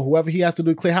Omega or whoever he has to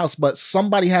do to clear house, but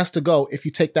somebody has to go if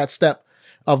you take that step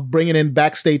of bringing in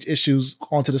backstage issues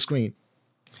onto the screen.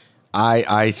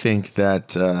 I think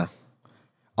that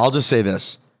I'll just say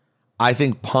this. I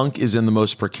think Punk is in the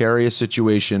most precarious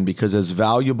situation because, as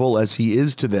valuable as he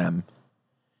is to them,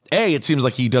 it seems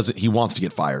like he wants to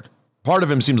get fired. Part of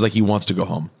him seems like he wants to go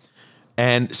home.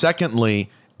 And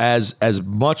secondly, as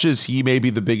much as he may be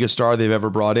the biggest star they've ever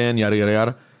brought in, yada, yada,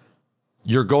 yada,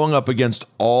 you're going up against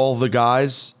all the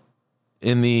guys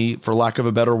in the, for lack of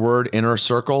a better word, inner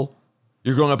circle.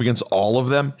 You're going up against all of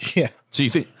them. Yeah. So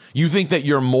you think that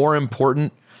you're more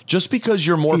important just because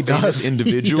you're more famous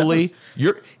individually.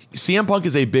 CM Punk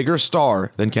is a bigger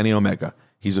star than Kenny Omega.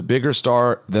 He's a bigger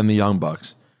star than the Young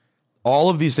Bucks. All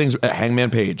of these things, Hangman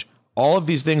Page, all of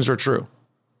these things are true.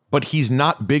 But he's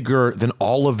not bigger than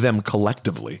all of them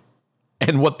collectively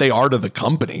and what they are to the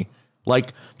company.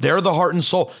 Like, they're the heart and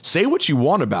soul. Say what you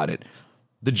want about it.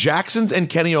 The Jacksons and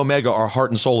Kenny Omega are heart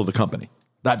and soul of the company.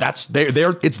 That's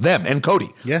it's them and Cody.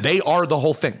 Yeah. They are the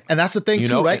whole thing. And that's the thing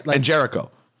too, right? Like, and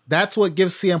Jericho. That's what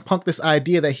gives CM Punk this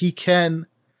idea that he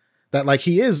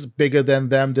is bigger than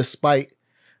them, despite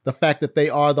the fact that they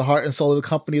are the heart and soul of the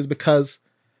company, is because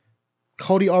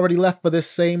Cody already left for this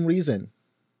same reason.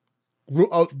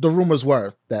 The rumors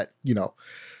were that,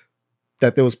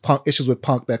 that there was issues with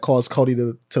Punk that caused Cody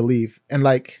to leave. And,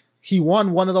 like, he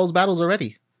won one of those battles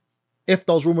already, if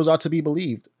those rumors are to be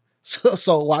believed.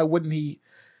 So why wouldn't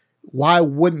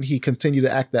he continue to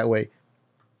act that way?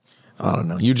 I don't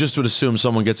know. You just would assume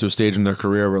someone gets to a stage in their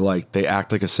career where, like, they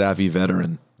act like a savvy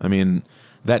veteran. I mean,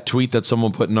 that tweet that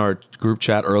someone put in our group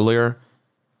chat earlier,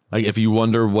 like, if you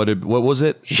wonder what was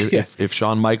it? If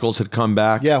Shawn Michaels had come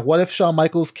back. Yeah, what if Shawn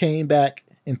Michaels came back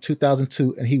in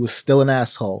 2002 and he was still an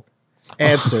asshole?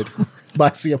 Answered by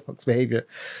CM Punk's behavior.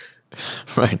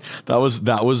 Right. That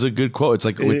was a good quote. It's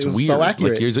like, it's weird. So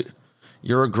accurate. Like,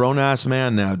 you're a grown ass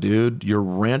man now, dude. You're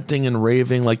ranting and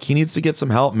raving. Like, he needs to get some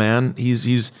help, man. He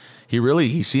seems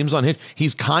unhinged.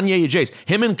 He's Kanye Jace.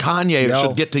 Him and Kanye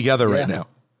should get together right now.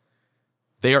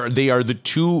 They are the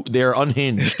two. They're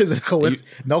unhinged. Is it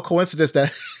no coincidence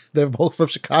that they're both from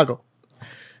Chicago?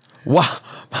 Wow.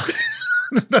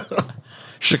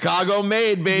 Chicago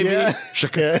made, baby.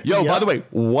 Yeah. By the way,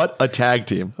 what a tag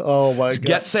team. Oh my God.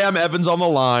 Get Sam Evans on the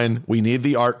line. We need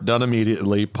the art done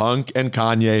immediately. Punk and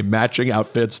Kanye matching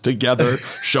outfits together,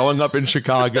 showing up in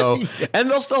Chicago.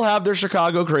 And they'll still have their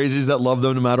Chicago crazies that love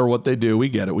them no matter what they do. We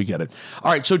get it.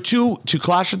 All right, so to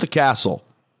Clash at the Castle,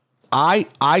 I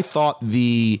thought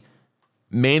the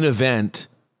main event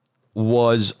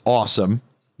was awesome.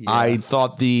 Yeah. I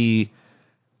thought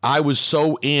I was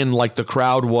so in, like the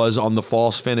crowd was on the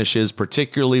false finishes,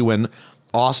 particularly when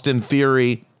Austin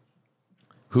Theory,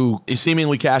 who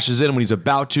seemingly cashes in when he's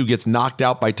about to, gets knocked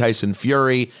out by Tyson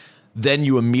Fury. Then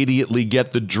you immediately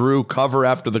get the Drew cover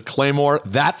after the Claymore.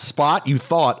 That spot, you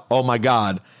thought, oh my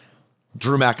God,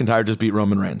 Drew McIntyre just beat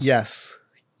Roman Reigns. Yes.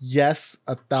 Yes,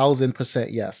 1,000%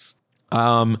 yes.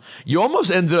 You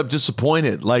almost ended up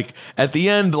disappointed. Like at the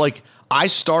end, like I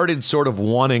started sort of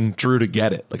wanting Drew to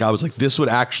get it. Like I was like, this would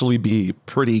actually be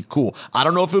pretty cool. I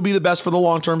don't know if it would be the best for the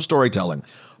long-term storytelling,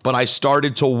 but I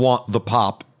started to want the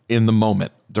pop in the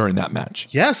moment during that match.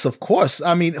 Yes, of course.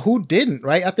 I mean, who didn't,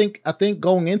 right? I think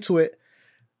going into it,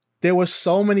 there were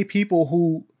so many people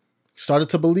who started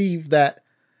to believe that,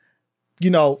 you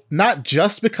know, not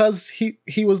just because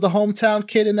he was the hometown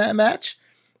kid in that match,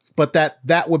 but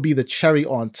that would be the cherry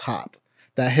on top,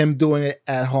 that him doing it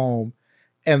at home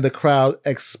and the crowd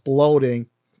exploding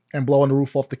and blowing the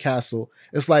roof off the castle.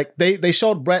 It's like they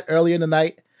showed Brett earlier in the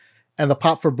night and the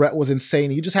pop for Brett was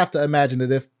insane. You just have to imagine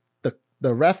that if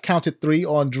the ref counted 3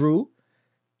 on Drew,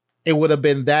 it would have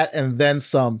been that and then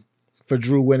some for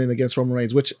Drew winning against Roman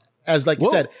Reigns, which, as like you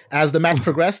said, as the match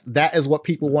progressed, that is what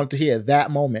people wanted to hear, that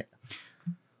moment.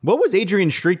 What was Adrian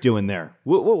Street doing there?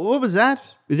 What was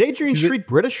that? Is Adrian Street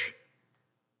British?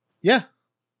 Yeah.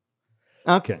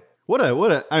 Okay. What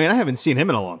a I mean, I haven't seen him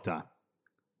in a long time.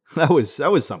 That was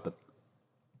something.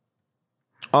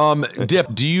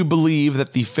 Dip, do you believe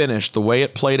that the finish, the way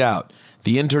it played out,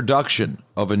 the introduction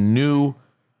of a new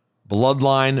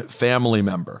bloodline family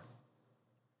member,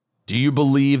 do you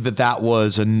believe that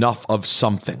was enough of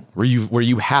something? Were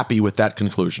you happy with that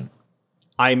conclusion?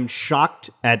 I'm shocked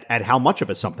at how much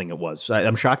of a something it was.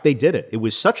 I'm shocked they did it. It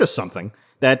was such a something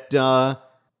that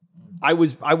I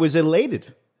was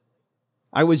elated.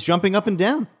 I was jumping up and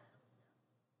down.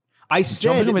 I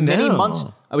said many months.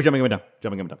 I was jumping up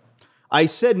and down. I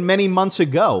said many months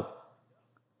ago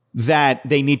that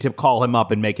they need to call him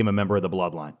up and make him a member of the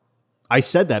bloodline. I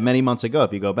said that many months ago,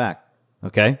 if you go back.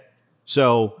 Okay?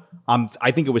 So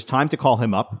I think it was time to call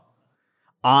him up.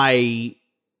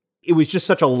 It was just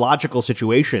such a logical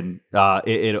situation.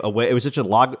 It was such a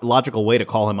logical way to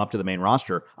call him up to the main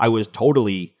roster. I was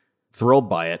totally thrilled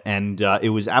by it, and it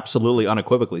was absolutely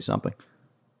unequivocally something.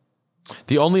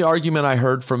 The only argument I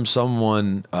heard from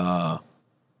someone... Brian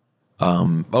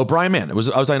Mann. I was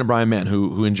talking to Brian Mann,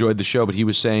 who enjoyed the show, but he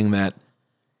was saying that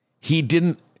he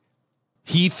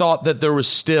thought that there was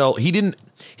still, he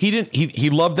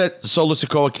loved that Solo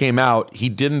Sikoa came out. He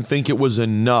didn't think it was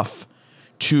enough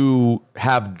to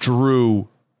have Drew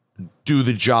do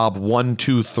the job 1,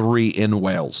 2, 3 in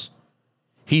Wales.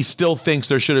 He still thinks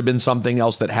there should have been something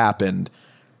else that happened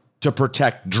to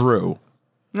protect Drew,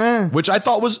 which I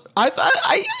thought was,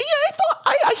 I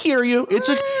hear you.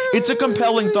 It's a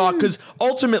compelling thought because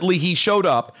ultimately he showed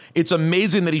up. It's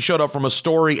amazing that he showed up from a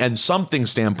story and something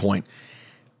standpoint.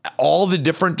 All the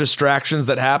different distractions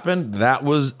that happened, that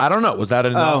was, I don't know, was that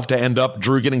enough to end up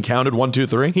Drew getting counted 1, 2,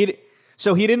 3?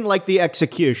 So he didn't like the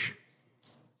execution.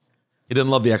 He didn't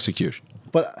love the execution.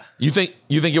 But you think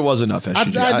it was enough?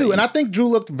 I do, and I think Drew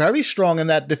looked very strong in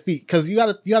that defeat because you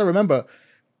gotta remember,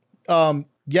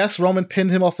 yes, Roman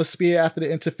pinned him off a spear after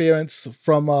the interference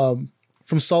from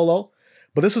Solo,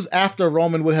 but this was after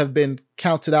Roman would have been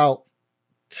counted out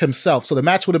himself, so the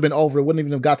match would have been over. It wouldn't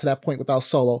even have got to that point without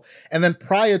Solo. And then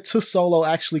prior to Solo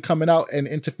actually coming out and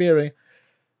interfering,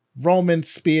 Roman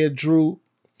speared Drew.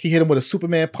 He hit him with a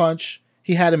Superman punch.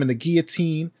 He had him in the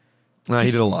guillotine. He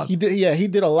did a lot. He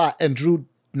did a lot. And Drew,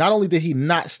 not only did he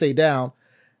not stay down,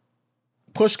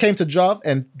 push came to shove,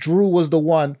 and Drew was the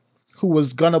one who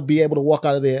was gonna be able to walk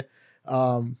out of there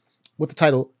with the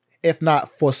title, if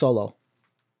not for Solo.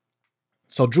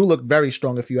 So Drew looked very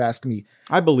strong, if you ask me.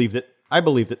 I believed it.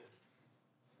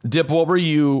 Dip, what were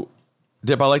you...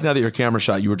 Dip, I like now that your camera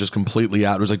shot, you were just completely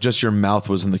out. It was like just your mouth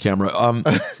was in the camera.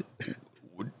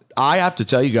 I have to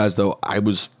tell you guys, though, I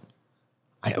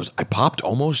popped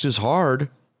almost as hard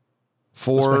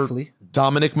for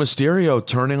Dominic Mysterio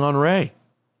turning on Rey.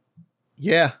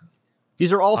 Yeah.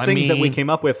 These are all things that we came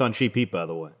up with on Cheap Heat, by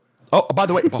the way. Oh, by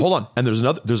the way, but hold on. And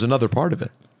there's another part of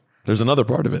it.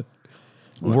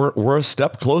 We're a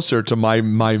step closer to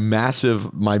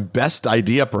my best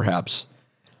idea, perhaps.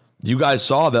 You guys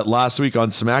saw that last week on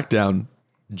SmackDown,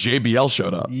 JBL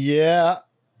showed up. Yeah.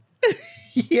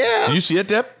 Yeah. Did you see it,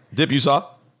 Dip? Dip, you saw?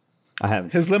 I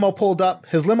haven't. His limo pulled up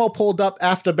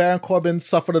after Baron Corbin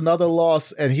suffered another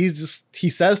loss, and he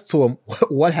says to him,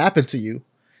 "What happened to you?"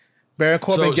 Baron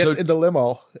Corbin gets in the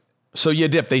limo. So yeah,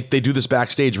 Dip, they do this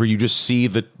backstage where you just see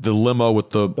the limo with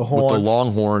the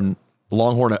longhorn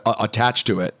Longhorn attached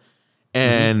to it,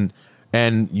 and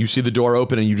you see the door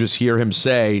open, and you just hear him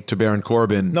say to Baron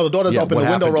Corbin, No, the door doesn't open.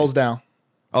 The window rolls down.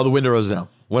 Oh, the window rolls down.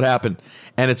 What happened?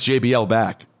 And it's JBL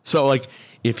back. So, like,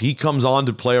 if he comes on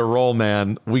to play a role,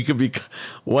 man, we could be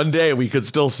one day we could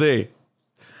still see.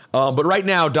 But right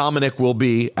now, Dominic will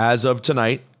be, as of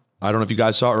tonight, I don't know if you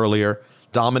guys saw earlier,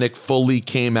 Dominic fully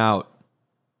came out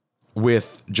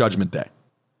with Judgment Day.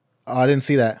 Oh, I didn't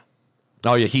see that.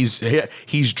 Oh yeah, he's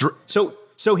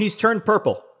so he's turned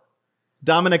purple.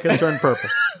 Dominic has turned purple.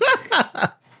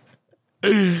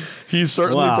 He's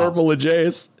certainly purple with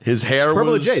Jace. His hair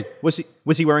purple was with Jace.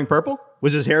 Was he wearing purple?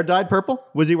 Was his hair dyed purple?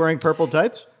 Was he wearing purple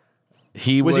tights? Was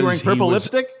he wearing purple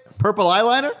lipstick? Purple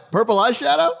eyeliner? Purple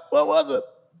eyeshadow? What was it?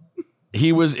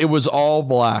 It was all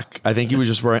black. I think he was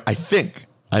just wearing,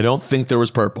 I don't think there was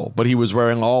purple, but he was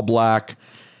wearing all black.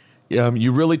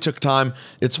 You really took time.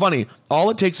 It's funny. All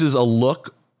it takes is a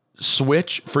look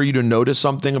switch for you to notice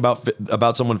something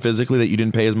about someone physically that you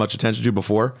didn't pay as much attention to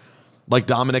before. Like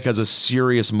Dominic has a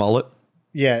serious mullet.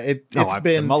 Yeah,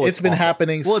 it's been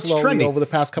happening slowly over the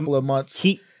past couple of months.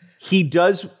 He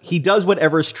does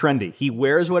whatever's trendy. He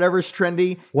wears whatever's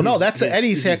trendy. Well, no, that's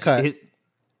Eddie's haircut.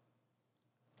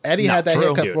 Eddie had that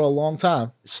haircut for a long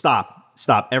time. Stop.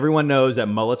 Everyone knows that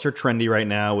mullets are trendy right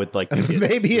now with like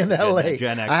maybe in LA.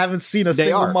 Gen X. I haven't seen a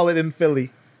single mullet in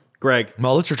Philly. Greg,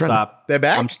 mullets are trendy. Stop. They're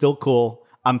back? I'm still cool.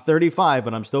 I'm 35,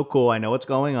 but I'm still cool. I know what's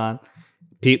going on.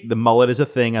 The mullet is a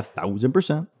thing,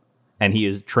 1,000%. And he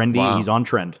is trendy. Wow. He's on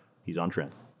trend.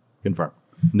 Confirm.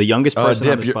 I'm the youngest person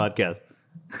on this podcast.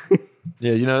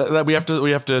 Yeah, you know that we have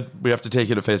to take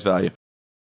it at face value.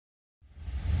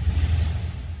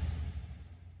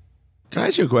 Can I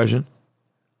ask you a question?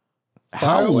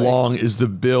 How long is the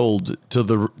build to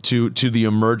the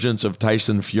emergence of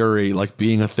Tyson Fury like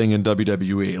being a thing in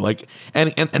WWE? Like,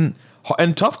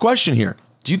 and tough question here.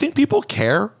 Do you think people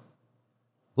care?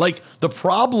 Like, the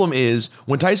problem is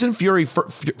when Tyson Fury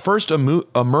first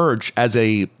emerged as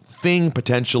a thing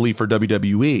potentially for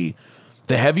WWE,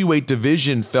 the heavyweight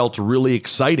division felt really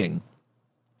exciting.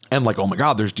 And like, oh my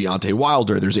God, there's Deontay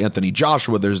Wilder, there's Anthony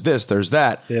Joshua, there's this, there's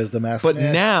that. There's the Masked But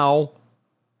Man. now...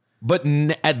 But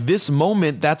at this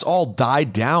moment, that's all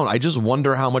died down. I just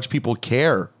wonder how much people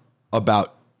care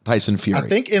about Tyson Fury. I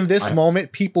think in this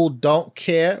moment, people don't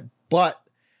care. But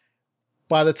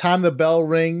by the time the bell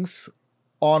rings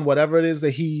on whatever it is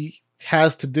that he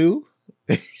has to do,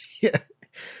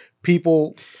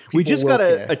 people we just got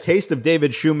a taste of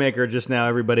David Shoemaker just now,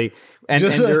 everybody. And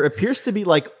there appears to be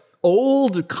like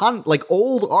old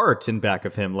art in back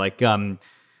of him, like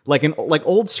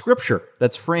old scripture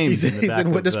that's framed. He's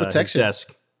in witness protection. His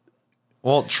desk.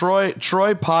 Well, Troy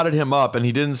potted him up, and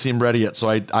he didn't seem ready yet, so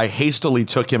I hastily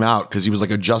took him out because he was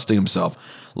like adjusting himself.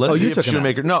 Let's see if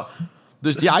Shoemaker. No,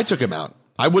 I took him out.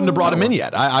 I wouldn't have brought him in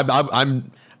yet.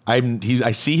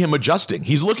 I see him adjusting.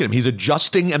 He's looking at him. He's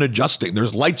adjusting and adjusting.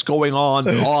 There's lights going on,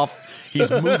 off. He's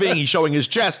moving. He's showing his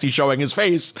chest. He's showing his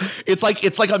face. It's like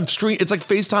It's like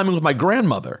FaceTiming with my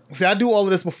grandmother. See, I do all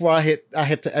of this before I hit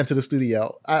to enter the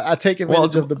studio. I take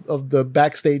advantage of the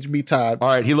backstage me time. All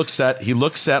right, he looks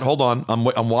set. Hold on,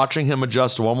 I'm watching him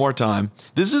adjust one more time.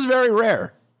 This is very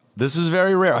rare.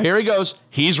 Here he goes.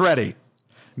 He's ready.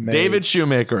 David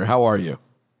Shoemaker, how are you?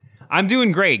 I'm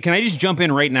doing great. Can I just jump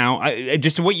in right now?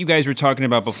 Just to what you guys were talking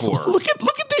about before. Look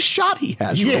at this shot he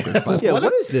has. Yeah.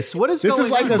 What is this? What is this? Going Is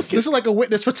like on? this is like a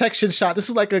witness protection shot. This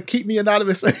is like a keep me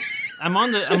anonymous. I'm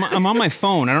on my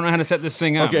phone. I don't know how to set this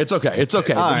thing up. Okay, it's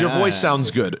okay. Your voice sounds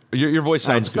good. Your voice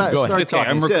sounds good. Go ahead. Okay,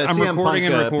 I'm recording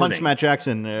and recording. Punch Matt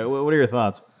Jackson. What are your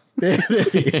thoughts? There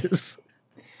it is.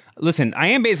 Listen, I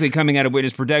am basically coming out of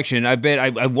witness protection. I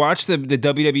watched the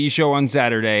WWE show on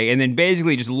Saturday and then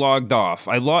basically just logged off.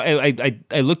 I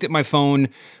looked at my phone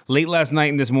late last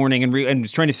night and this morning and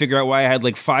was trying to figure out why I had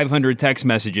like 500 text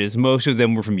messages. Most of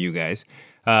them were from you guys.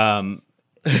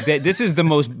 This is the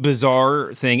most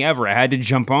bizarre thing ever. I had to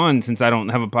jump on since I don't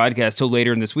have a podcast till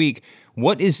later in this week.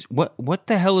 What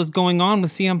the hell is going on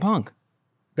with CM Punk?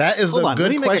 That is the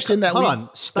good question that we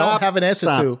don't have an answer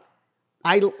to.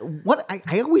 I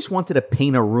always wanted to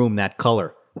paint a room that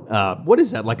color. What is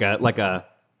that? Like a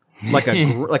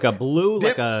blue,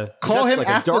 call him like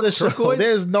after the show. Turquoise?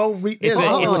 There's no let's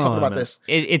talk about this.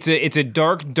 It's a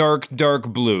dark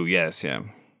blue. Yes, yeah.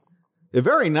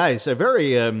 Very nice.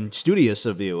 Very studious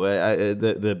of you.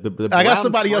 The I got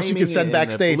somebody else you can send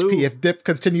backstage. P, if Dip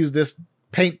continues this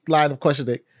paint line of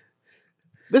questioning.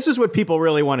 This is what people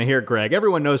really want to hear, Greg.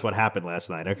 Everyone knows what happened last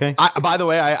night, okay? By the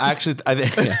way, I think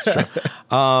that's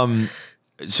true.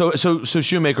 So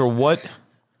Shoemaker,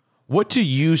 what to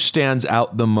you stands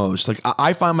out the most? Like,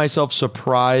 I find myself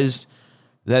surprised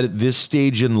that at this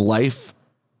stage in life,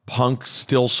 Punk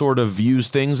still sort of views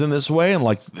things in this way and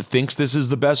like thinks this is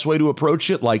the best way to approach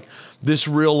it. Like this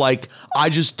real, like, I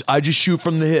just shoot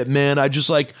from the hip, man. I just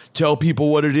like tell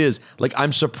people what it is. Like,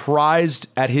 I'm surprised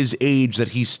at his age that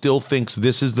he still thinks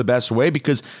this is the best way,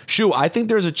 because I think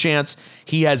there's a chance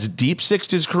he has deep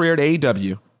sixed his career at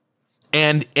AEW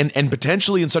and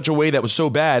potentially in such a way that was so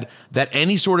bad that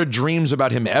any sort of dreams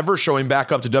about him ever showing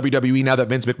back up to WWE now that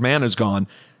Vince McMahon is gone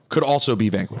could also be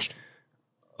vanquished.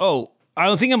 Oh,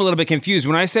 I think I'm a little bit confused.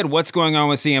 When I said what's going on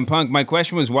with CM Punk, my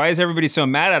question was, why is everybody so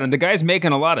mad at him? The guy's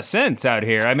making a lot of sense out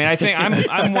here. I mean, I think I'm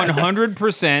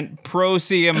 100% pro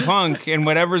CM Punk and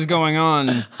whatever's going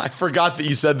on. I forgot that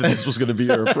you said that this was going to be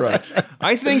your approach.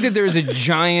 I think that there's a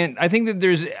giant, I think that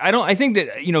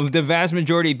the vast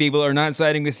majority of people are not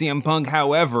siding with CM Punk.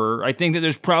 However, I think that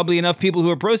there's probably enough people who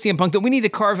are pro CM Punk that we need to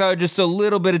carve out just a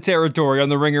little bit of territory on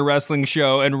the Ringer Wrestling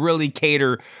Show and really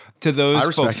cater to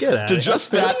those folks. To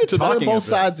just that, to both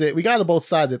sides. We got to both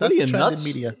sides. That's the trend in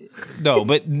media. No,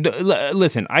 but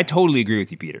listen, I totally agree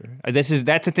with you, Peter. That's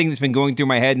a thing that's been going through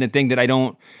my head, and a thing that I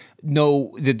don't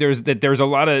know that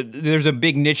there's a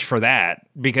big niche for that,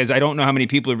 because I don't know how many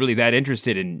people are really that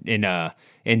interested in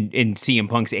CM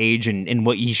Punk's age and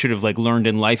what he should have like learned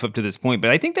in life up to this point.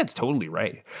 But I think that's totally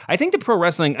right. I think the pro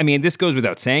wrestling, I mean, this goes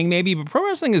without saying maybe, but pro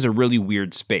wrestling is a really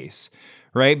weird space,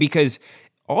 right? Because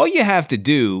all you have to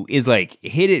do is like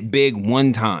hit it big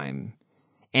one time,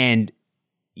 and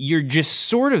you're just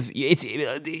sort of,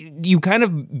 you kind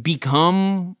of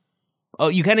become,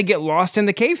 you kind of get lost in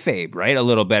the kayfabe, right? A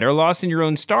little bit, or lost in your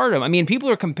own stardom. I mean, people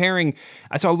are comparing,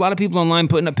 I saw a lot of people online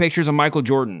putting up pictures of Michael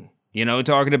Jordan,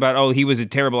 talking about, oh, he was a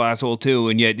terrible asshole too,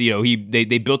 and yet,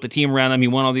 they built the team around him, he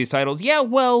won all these titles. Yeah,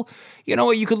 well, you know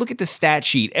what? You could look at the stat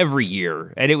sheet every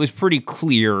year, and it was pretty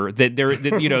clear that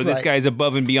right. This guy's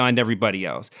above and beyond everybody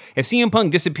else. If CM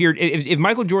Punk disappeared, if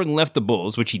Michael Jordan left the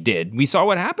Bulls, which he did, we saw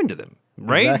what happened to them,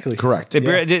 right? Exactly. Correct. If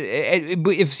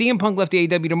CM Punk left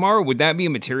AEW tomorrow, would that be a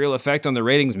material effect on the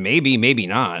ratings? Maybe, maybe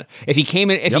not. If he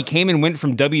came and went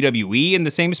from WWE in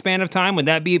the same span of time, would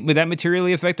that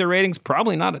materially affect their ratings?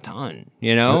 Probably not a ton.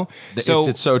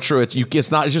 It's so true. It's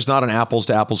just not an apples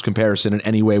to apples comparison in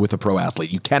any way with a pro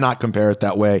athlete. You cannot compare it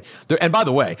that way. And by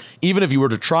the way, even if you were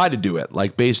to try to do it,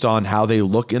 like based on how they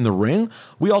look in the ring,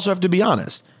 we also have to be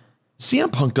honest.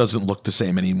 CM Punk doesn't look the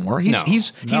same anymore.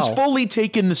 He's fully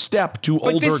taken the step to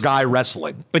older guy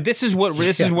wrestling. But this is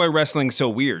why wrestling's so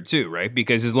weird too, right?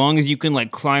 Because as long as you can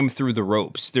like climb through the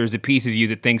ropes, there's a piece of you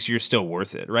that thinks you're still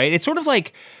worth it, right? It's sort of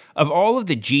like, of all of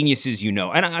the geniuses and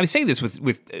I say this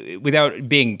without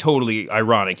being totally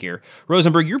ironic here,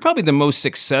 Rosenberg, you're probably the most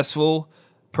successful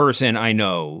person I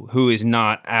know who is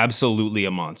not absolutely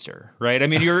a monster, right? I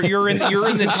mean, you're in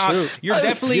the top. You're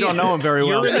definitely, you don't know him very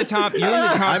well. You're in the top 2%.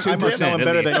 I must know him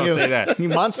better than you. Say that. You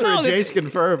monster and Jace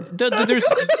confirmed.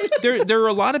 There are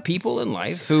a lot of people in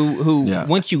life who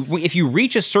if you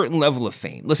reach a certain level of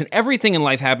fame, listen, everything in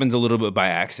life happens a little bit by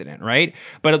accident, right?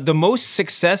 But the most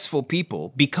successful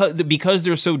people, because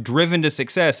they're so driven to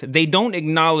success, they don't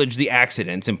acknowledge the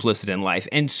accidents implicit in life,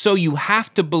 and so you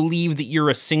have to believe that you're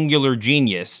a singular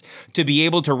genius to be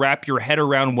able to wrap your head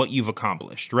around what you've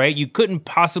accomplished, right? You couldn't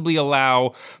possibly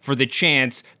allow for the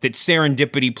chance that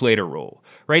serendipity played a role,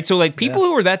 right? So like people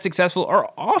who are that successful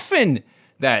are often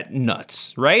that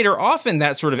nuts, right? Or often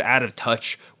that sort of out of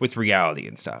touch with reality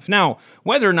and stuff. Now,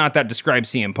 whether or not that describes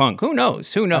CM Punk, who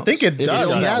knows? I think it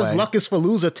does. He has "Luck is for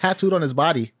Loser" tattooed on his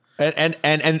body.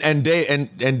 And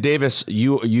Davis,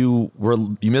 you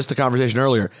missed the conversation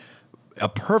earlier. A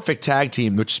perfect tag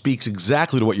team, which speaks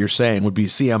exactly to what you're saying, would be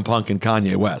CM Punk and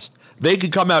Kanye West. They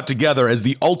could come out together as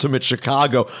the ultimate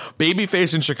Chicago,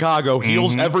 babyface in Chicago,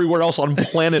 heels everywhere else on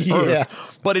planet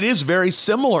Earth. But it is very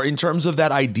similar in terms of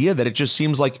that idea that it just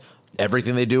seems like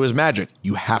everything they do is magic.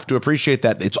 You have to appreciate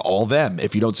that. It's all them.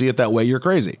 If you don't see it that way, you're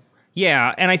crazy.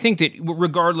 Yeah, and I think that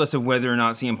regardless of whether or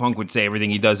not CM Punk would say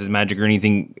everything he does is magic or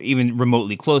anything even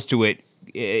remotely close to it,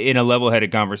 in a level-headed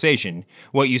conversation,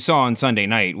 what you saw on Sunday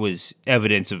night was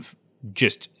evidence of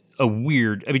just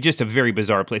just a very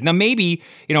bizarre place. Now, maybe,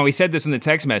 he said this in the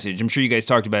text message. I'm sure you guys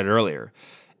talked about it earlier.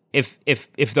 If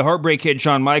the Heartbreak Kid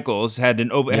Shawn Michaels had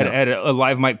had a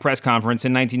live mic press conference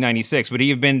in 1996, would he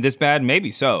have been this bad?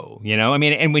 Maybe so. I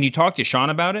mean, and when you talk to Shawn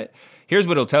about it, here's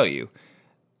what he'll tell you.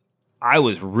 I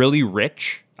was really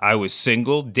rich. I was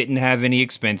single, didn't have any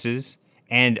expenses.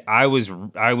 And I was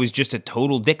just a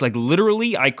total dick. Like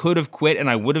literally, I could have quit and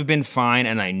I would have been fine,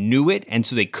 and I knew it. And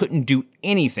so they couldn't do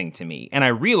anything to me. And I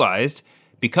realized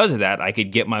because of that, I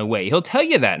could get my way. He'll tell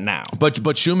you that now.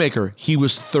 But Shoemaker, he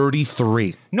was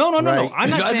 33. No. Right.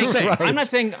 I'm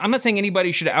not saying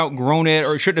anybody should have outgrown it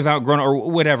or shouldn't have outgrown it or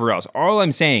whatever else. All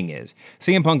I'm saying is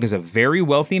CM Punk is a very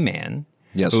wealthy man.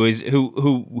 Yes.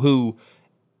 Who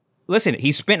listen,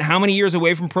 he spent how many years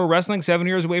away from pro wrestling? 7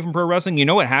 years away from pro wrestling. You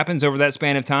know what happens over that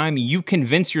span of time? You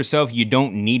convince yourself you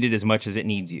don't need it as much as it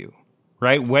needs you.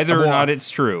 Right? Whether or not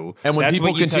it's true. And when that's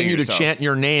people what you tell continue to yourself. chant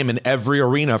your name in every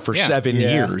arena for 7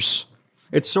 years.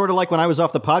 It's sort of like when I was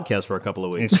off the podcast for a couple of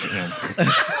weeks.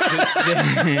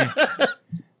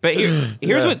 But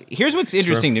here's what's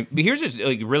interesting. Here's what's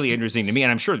like really interesting to me,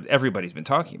 and I'm sure everybody's been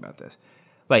talking about this.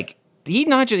 Like he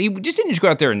just didn't just go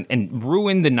out there and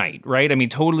ruin the night, right? I mean,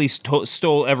 totally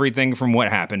stole everything from what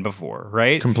happened before,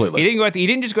 right? Completely. He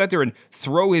didn't just go out there and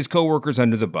throw his coworkers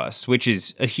under the bus, which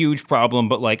is a huge problem.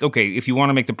 But like, okay, if you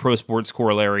want to make the pro sports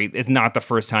corollary, it's not the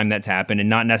first time that's happened, and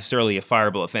not necessarily a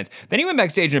fireable offense. Then he went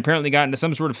backstage and apparently got into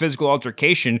some sort of physical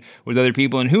altercation with other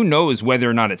people, and who knows whether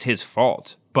or not it's his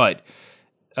fault. But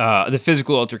the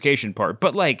physical altercation part,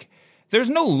 but like. There's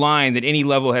no line that any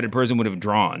level-headed person would have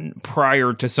drawn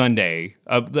prior to Sunday.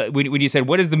 When you said,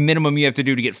 what is the minimum you have to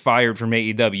do to get fired from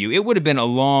AEW? It would have been a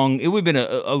lot.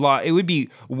 It would be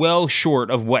well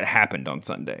short of what happened on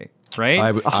Sunday,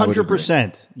 right?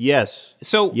 100%. Yes.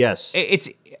 So yes,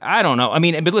 I don't know. I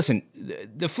mean, but listen,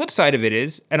 the flip side of it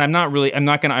is, and I'm not going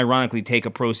to ironically take a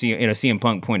CM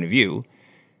Punk point of view.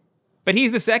 But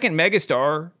he's the second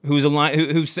megastar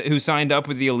who signed up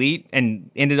with the Elite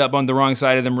and ended up on the wrong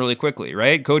side of them really quickly,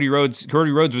 right? Cody Rhodes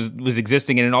was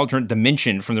existing in an alternate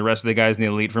dimension from the rest of the guys in the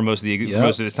Elite for most of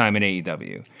his time in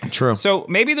AEW. True. So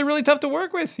maybe they're really tough to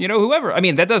work with, whoever. I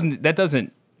mean, that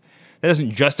doesn't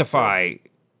justify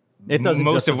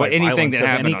most of what anything that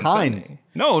happened on Sunday.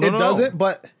 No, it doesn't.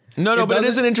 But but it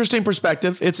is an interesting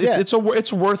perspective.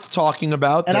 It's worth talking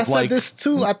about. And I said this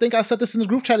too. I think I said this in the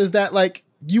group chat. Is that like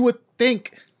you would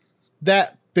think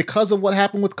that because of what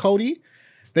happened with Cody,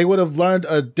 they would have learned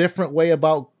a different way of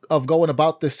going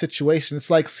about this situation. It's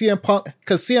like CM Punk,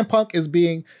 because CM Punk is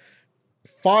being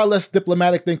far less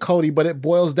diplomatic than Cody, but it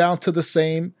boils down to the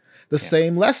same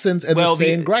lessons and the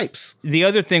same gripes. The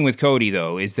other thing with Cody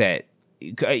though is that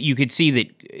you could see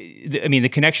that. I mean, the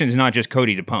connection is not just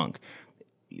Cody to Punk.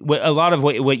 A lot of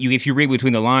if you read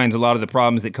between the lines, a lot of the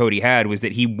problems that Cody had was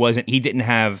that he didn't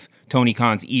have Tony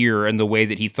Khan's ear in the way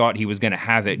that he thought he was going to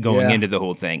have it going into the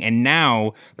whole thing. And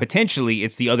now potentially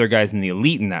it's the other guys in the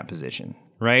Elite in that position,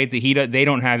 right? They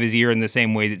don't have his ear in the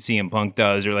same way that CM Punk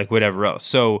does, or like whatever else.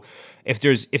 So if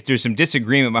there's some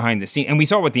disagreement behind the scene, and we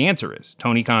saw what the answer is,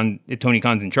 Tony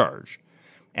Khan's in charge,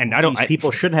 and these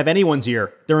people shouldn't have anyone's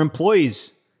ear. They're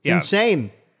employees. It's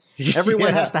insane.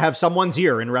 Everyone has to have someone's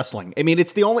ear in wrestling. I mean,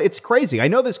 it's crazy. I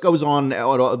know this goes on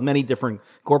at many different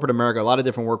corporate America, a lot of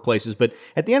different workplaces, but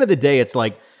at the end of the day, it's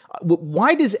like,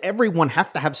 why does everyone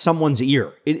have to have someone's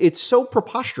ear? It's so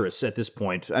preposterous at this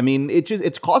point. I mean,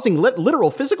 it's causing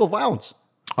literal physical violence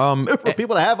for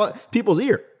people to have people's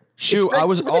ear. Shoot, I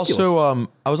was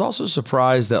also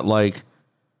surprised that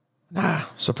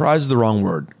surprised is the wrong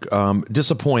word.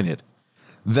 Disappointed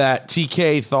that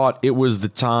TK thought it was the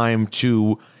time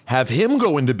to have him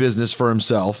go into business for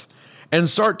himself and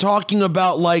start talking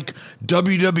about like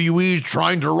WWE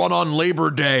trying to run on Labor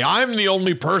Day. I'm the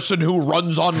only person who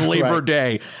runs on Labor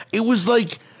Day. It was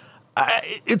like,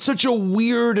 it's such a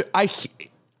weird, I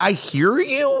hear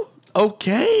you,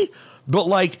 okay? But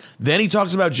like, then he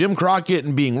talks about Jim Crockett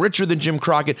and being richer than Jim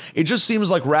Crockett. It just seems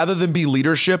like rather than be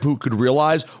leadership who could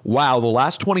realize, wow, the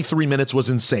last 23 minutes was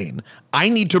insane. I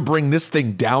need to bring this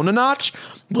thing down a notch.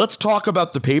 Let's talk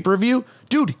about the pay-per-view.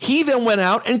 Dude, he then went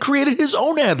out and created his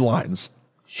own headlines.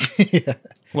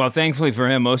 Well, thankfully for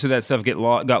him, most of that stuff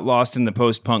got lost in the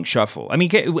post-Punk shuffle. I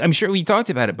mean, I'm sure we talked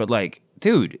about it, but like,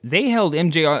 dude, they held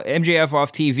MJF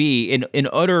off TV in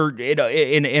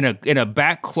a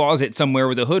back closet somewhere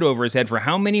with a hood over his head for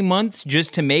how many months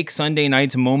just to make Sunday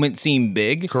night's moment seem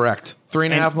big? Correct.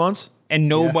 3.5 months. And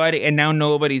now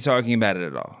nobody's talking about it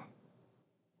at all.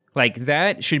 Like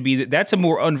that should be a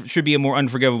more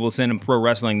unforgivable sin in pro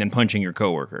wrestling than punching your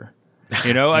coworker.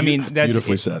 You know, I mean, that's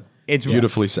beautifully said. It's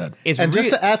beautifully said. And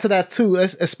just to add to that too,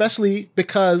 especially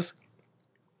because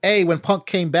when Punk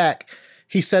came back,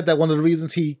 he said that one of the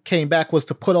reasons he came back was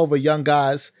to put over young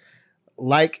guys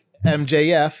like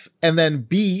MJF, and then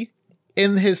B,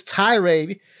 in his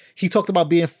tirade, he talked about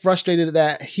being frustrated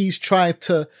that he's trying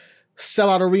to sell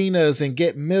out arenas and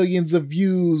get millions of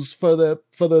views for the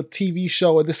TV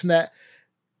show and this and that.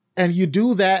 And you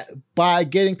do that by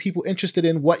getting people interested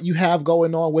in what you have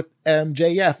going on with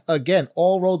MJF. Again,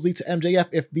 all roads lead to MJF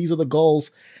if these are the goals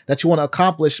that you want to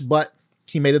accomplish, but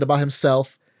he made it about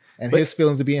himself and his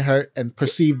feelings are being hurt and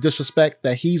perceived disrespect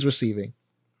that he's receiving.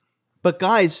 But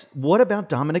guys, what about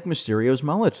Dominic Mysterio's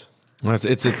mullet?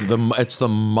 It's the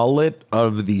mullet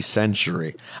of the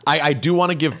century. I do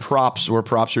want to give props where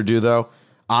props are due, though.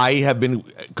 I have been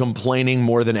complaining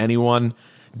more than anyone.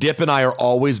 Dip and I are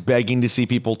always begging to see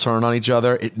people turn on each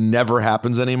other. It never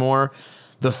happens anymore.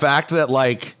 The fact that,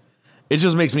 like, it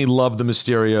just makes me love the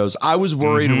Mysterios. I was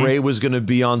worried Ray was going to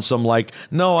be on some, like,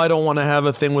 no, I don't want to have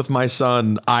a thing with my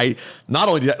son. Not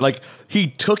only did like, he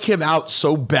took him out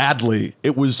so badly.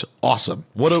 It was awesome.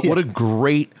 What a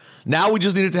great. Now we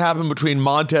just need it to happen between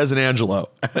Montez and Angelo,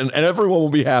 and everyone will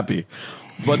be happy.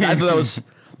 But I thought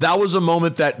that was a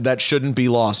moment that shouldn't be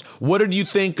lost. What did you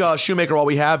think, Shoemaker, while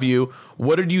we have you,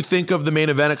 what did you think of the main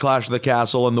event at Clash of the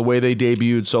Castle and the way they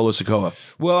debuted Solo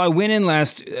Sikoa? Well, I went in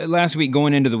last week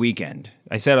going into the weekend.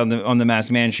 I said on the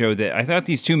Masked Man show that I thought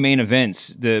these two main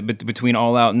events, between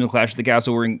All Out and the Clash of the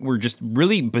Castle, were just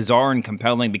really bizarre and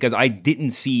compelling because I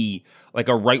didn't see like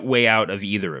a right way out of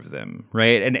either of them,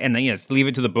 right? And yes, leave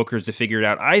it to the bookers to figure it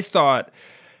out. I thought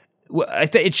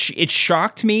it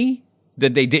shocked me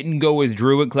that they didn't go with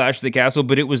Drew at Clash of the Castle,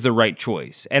 but it was the right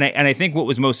choice. And I think what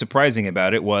was most surprising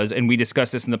about it was, and we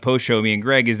discussed this in the post show, me and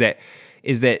Greg, is that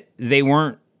they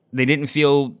didn't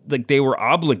feel like they were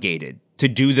obligated to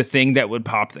do the thing that would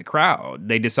pop the crowd.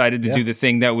 They decided to do the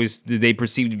thing that they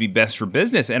perceived to be best for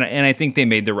business, and I think they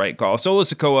made the right call. Solo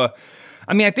Sikoa,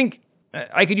 I mean, I think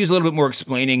I could use a little bit more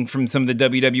explaining from some of the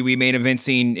WWE main event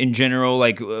scene in general,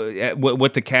 like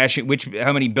what the cash,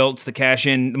 how many belts the cash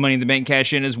in, the Money in the Bank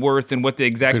cash in is worth, and what the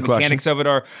exact mechanics of it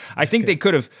are. I think they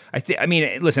could have. I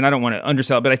mean, listen, I don't want to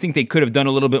undersell it, but I think they could have done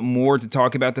a little bit more to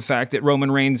talk about the fact that Roman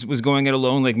Reigns was going it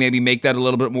alone. Like maybe make that a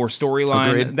little bit more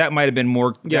storyline. That might have been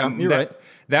more. Yeah, you're right.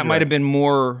 That might have been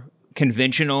more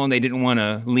conventional, and they didn't want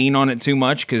to lean on it too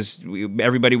much because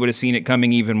everybody would have seen it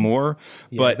coming even more.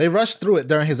 Yeah, but they rushed through it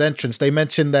during his entrance. They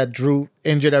mentioned that Drew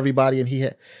injured everybody and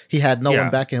he had no one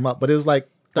backing him up. But it was like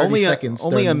 30 seconds.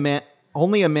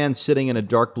 Only a man sitting in a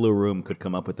dark blue room could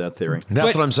come up with that theory.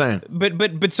 That's what I'm saying.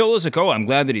 But Solo Sikoa, I'm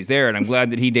glad that he's there, and I'm glad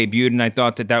that he debuted, and I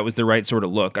thought that was the right sort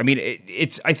of look. I mean,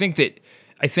 I think that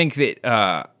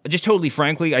just totally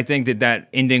frankly, I think that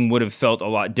ending would have felt a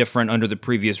lot different under the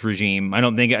previous regime. I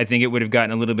think it would have gotten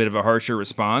a little bit of a harsher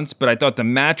response, but I thought the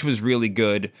match was really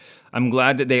good. I'm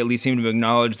glad that they at least seem to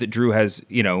acknowledge that Drew has,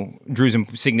 Drew's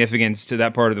significance to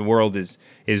that part of the world is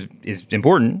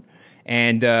important.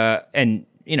 And I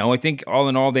think all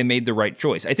in all, they made the right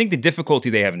choice. I think the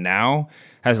difficulty they have now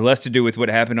has less to do with what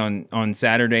happened on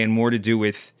Saturday and more to do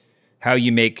with how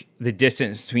you make the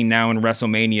distance between now and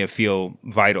WrestleMania feel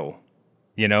vital.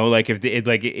 Like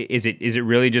is it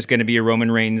really just going to be a Roman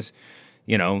Reigns,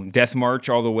 death march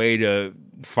all the way to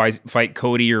fight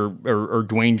Cody or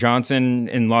Dwayne Johnson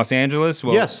in Los Angeles?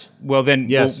 Well, yes. Well, then,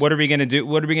 yes. What are we going to do?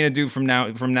 What are we going to do from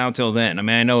now till then? I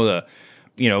mean, I know the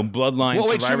Bloodline. Well,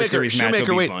 wait, Survivor Series match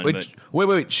will be fun,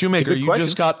 wait, Shoemaker, you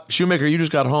just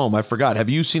got home. I forgot. Have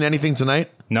you seen anything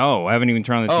tonight? No, I haven't even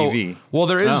turned on the TV. Well,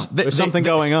 there's something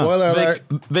going on. Spoiler alert.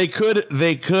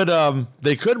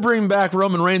 They could bring back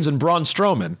Roman Reigns and Braun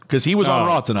Strowman because he was on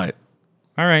Raw tonight.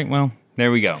 All right, well,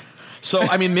 there we go. So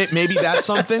I mean, maybe that's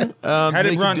something. How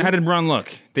did Braun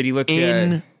look? Did he look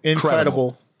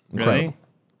incredible? Really?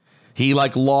 He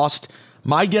lost.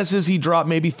 My guess is he dropped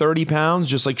maybe 30 pounds,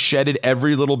 just shedded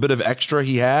every little bit of extra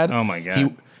he had. Oh my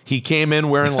God. He came in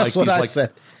wearing these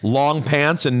long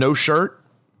pants and no shirt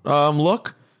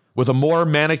look with a more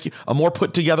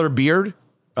put together beard.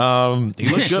 He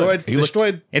looked good. He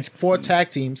destroyed 4 tag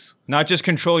teams. Not just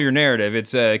control your narrative,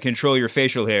 it's control your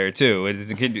facial hair too.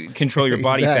 It's control your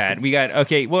body fat. We got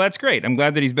well, that's great. I'm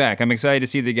glad that he's back. I'm excited to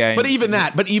see the guy. But even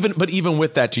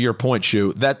with that, to your point,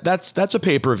 Shu, that's a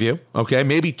pay-per-view. Okay,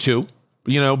 maybe 2.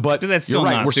 But that's still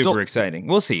not super exciting.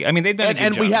 We'll see. I mean, they've done a good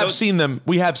and job. we have seen them.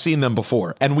 We have seen them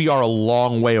before, and we are a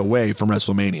long way away from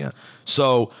WrestleMania.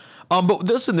 So, but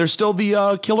listen, there's still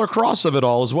the Killer Cross of it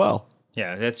all as well.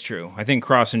 Yeah, that's true. I think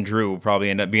Cross and Drew will probably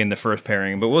end up being the first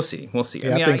pairing, but we'll see. We'll see.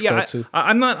 Yeah, I think so too.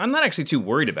 I'm not actually too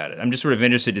worried about it. I'm just sort of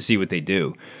interested to see what they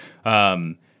do.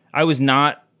 I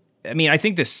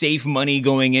think the safe money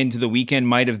going into the weekend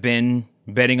might have been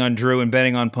betting on Drew and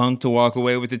betting on Punk to walk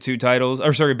away with the 2 titles.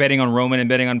 Or sorry, betting on Roman and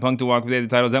betting on Punk to walk away with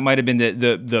the titles. That might have been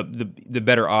the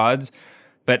better odds.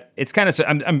 But it's kind of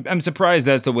I'm surprised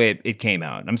that's the way it came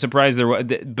out. I'm surprised but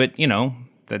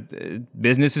that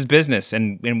business is business,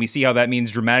 and we see how that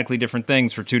means dramatically different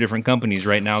things for 2 different companies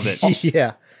right now. That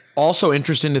yeah. Also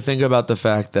interesting to think about the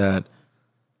fact that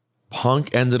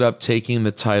Punk ended up taking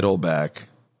the title back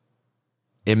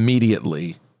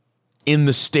immediately in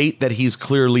the state that he's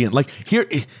clearly in.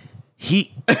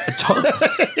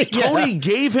 Tony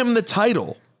gave him the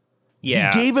title.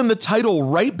 Yeah. He gave him the title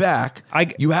right back.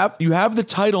 You have the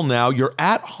title now. You're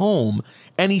at home,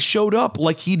 and he showed up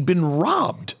like he'd been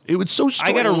robbed. It was so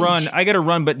strange. I gotta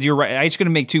run, but you're right. I just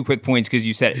gonna make 2 quick points because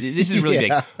you said this is really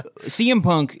big. CM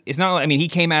Punk is not. I mean, he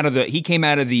came out of the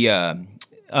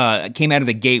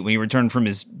gate when he returned from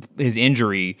his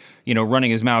injury.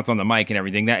 Running his mouth on the mic and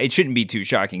everything. That it shouldn't be too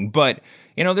shocking, but.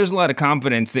 There's a lot of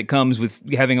confidence that comes with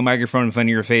having a microphone in front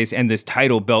of your face and this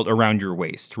title belt around your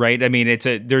waist, right? I mean, it's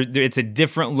a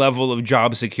different level of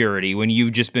job security when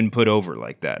you've just been put over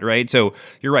like that, right? So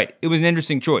you're right. It was an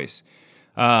interesting choice,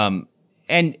 and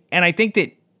I think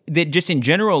that just in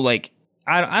general, like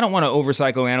I don't want to over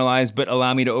psychoanalyze, but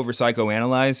allow me to over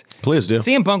psychoanalyze. Please do.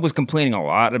 CM Punk was complaining a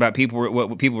lot about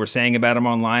what people were saying about him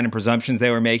online and presumptions they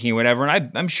were making or whatever,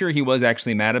 and I'm sure he was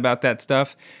actually mad about that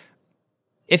stuff.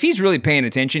 If he's really paying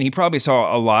attention, he probably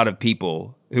saw a lot of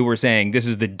people who were saying this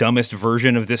is the dumbest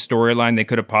version of this storyline they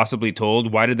could have possibly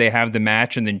told. Why did they have the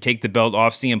match and then take the belt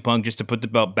off CM Punk just to put the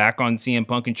belt back on CM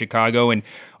Punk in Chicago? And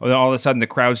all of a sudden the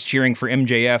crowd's cheering for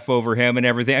MJF over him and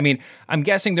everything. I mean, I'm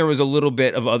guessing there was a little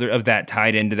bit of that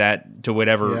tied into that to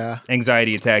whatever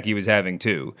anxiety attack he was having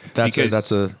too. That's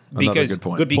another good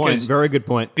point. Good point. Very good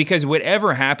point. Because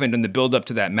whatever happened in the build up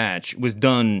to that match was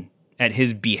done at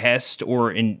his behest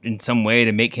or in some way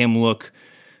to make him look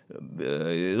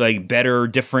like better,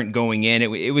 different going in.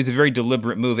 It was a very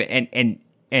deliberate move,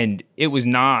 and it was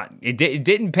not. It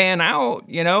didn't pan out,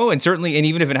 and certainly, and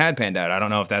even if it had panned out, I don't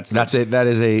know if that's it. That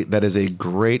is a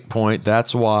great point.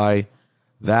 That's why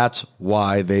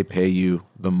they pay you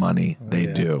the money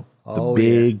they do. The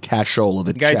big cashola,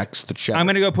 the guys, checks, the check. I'm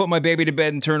gonna go put my baby to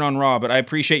bed and turn on Raw, but I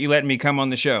appreciate you letting me come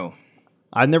on the show.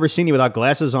 I've never seen you without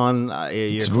glasses on.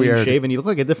 You're clean shaven. You look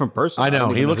like a different person. I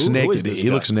know. He looks naked. He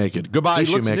looks naked. Goodbye,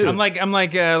 Shoemaker. I'm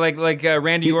like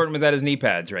Randy Orton without his knee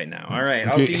pads right now. All right.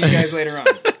 I'll see you guys later on.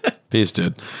 Peace,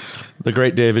 dude. The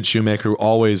great David Shoemaker, who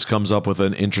always comes up with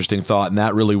an interesting thought, and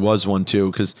that really was one too.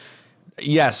 Because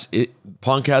yes,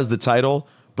 Punk has the title,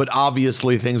 but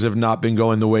obviously things have not been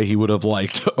going the way he would have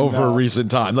liked over a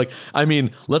recent time. Like, I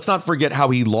mean, let's not forget how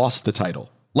he lost the title.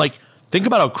 Like. Think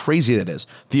about how crazy that is.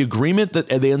 The agreement that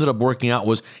they ended up working out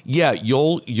was,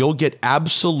 you'll get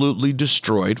absolutely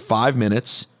destroyed, 5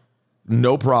 minutes,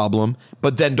 no problem.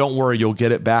 But then don't worry, you'll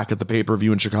get it back at the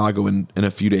pay-per-view in Chicago in a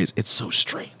few days. It's so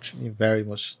strange. Very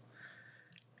much.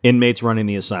 Inmates running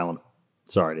the asylum.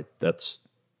 Sorry, there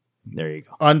you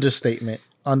go. Understatement.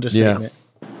 Yeah.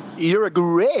 You're a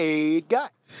great guy.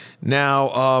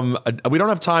 Now, we don't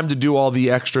have time to do all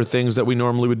the extra things that we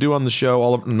normally would do on the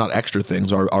show. Not extra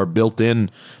things, our built-in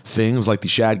things like the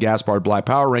Shad Gaspard Black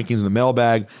Power rankings in the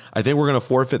mailbag. I think we're going to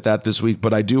forfeit that this week,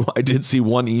 but I did see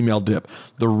one email dip.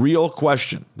 The real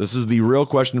question, this is the real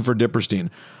question for Dipperstein,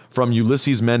 from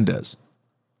Ulysses Mendez.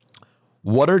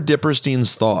 What are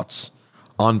Dipperstein's thoughts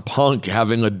on Punk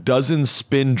having a dozen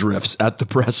spin drifts at the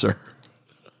presser?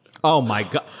 Oh my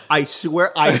God. I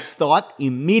swear I thought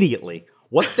immediately,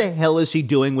 what the hell is he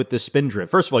doing with the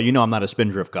spindrift? First of all, I'm not a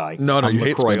spindrift guy. No, you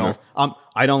hate spindrift.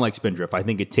 I don't like spindrift. I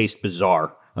think it tastes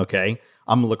bizarre, okay?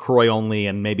 I'm LaCroix only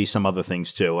and maybe some other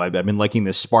things too. I've been liking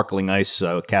this sparkling ice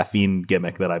caffeine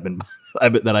gimmick that I've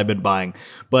been buying.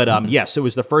 But yes, it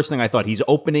was the first thing I thought. He's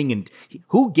opening, and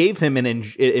who gave him an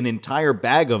entire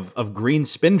bag of green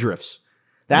spindrifts?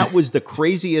 That was the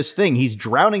craziest thing. He's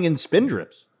drowning in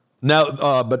spindrifts.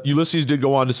 Now, but Ulysses did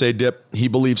go on to say, Dip, he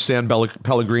believes San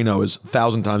Pellegrino is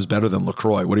 1,000 times better than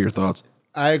LaCroix. What are your thoughts?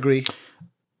 I agree.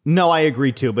 No, I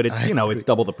agree too, but it's it's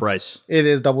double the price. It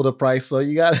is double the price, so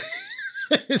you got.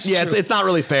 It's not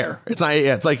really fair. It's not.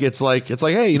 Yeah, it's like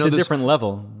hey, it's a different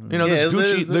level. This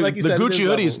Gucci, the Gucci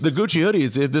hoodies. The Gucci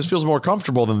hoodies. This feels more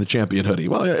comfortable than the Champion hoodie.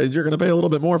 Well, you're going to pay a little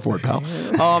bit more for it, pal.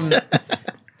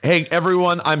 Hey,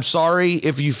 everyone, I'm sorry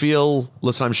if you feel...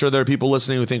 Listen, I'm sure there are people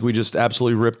listening who think we just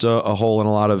absolutely ripped a hole in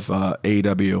a lot of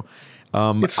AEW.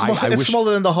 It's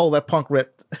smaller than the hole that Punk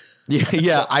ripped.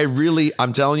 Yeah,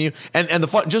 I'm telling you. And the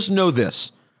fun, just know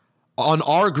this. On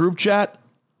our group chat,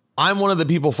 I'm one of the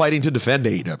people fighting to defend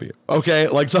AEW. Okay?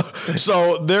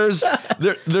 So there's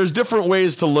different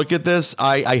ways to look at this.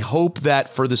 I hope that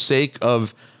for the sake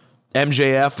of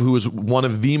MJF, who is one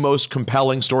of the most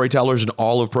compelling storytellers in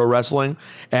all of pro wrestling,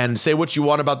 and say what you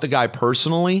want about the guy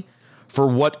personally, for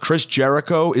what Chris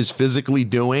Jericho is physically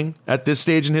doing at this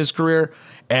stage in his career,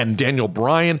 and Daniel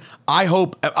Bryan,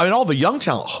 all the young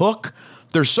talent, Hook,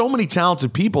 there's so many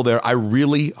talented people there. I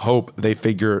really hope they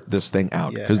figure this thing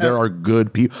out, because there are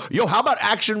good people. Yo, how about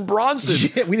Action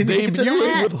Bronson? We didn't even get to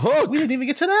that. With Hook. We didn't even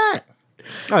get to that.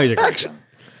 Oh, he's a great guy.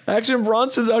 Action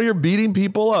Bronson's out here beating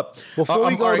people up. Before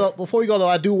we go, though,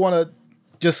 I do want to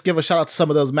just give a shout out to some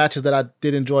of those matches that I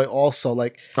did enjoy also.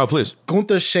 Like, oh, please.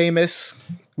 Gunther Sheamus.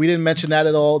 We didn't mention that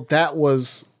at all. That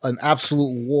was an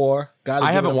absolute war.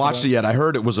 I haven't watched it yet. I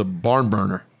heard it was a barn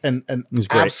burner. An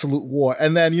absolute war.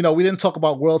 And then, we didn't talk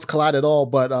about Worlds Collide at all,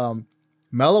 but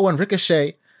Melo and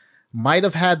Ricochet might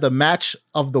have had the match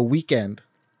of the weekend.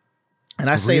 And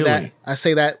I say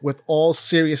that with all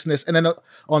seriousness. And then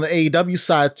on the AEW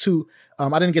side too, I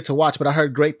didn't get to watch, but I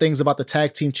heard great things about the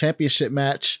tag team championship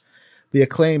match. The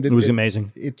Acclaimed. It was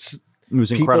amazing. It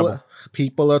was incredible.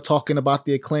 People are talking about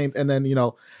the Acclaimed. And then,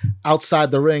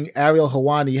 outside the ring, Ariel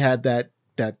Helwani had that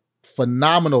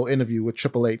phenomenal interview with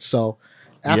Triple H. So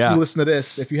after you listen to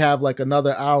this, if you have like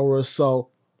another hour or so,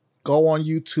 go on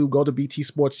YouTube, go to BT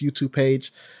Sports YouTube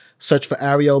page, search for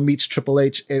Ariel meets Triple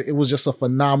H. It was just a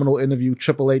phenomenal interview.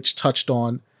 Triple H touched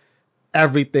on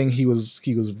everything. He was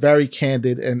very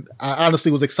candid, and I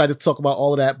honestly was excited to talk about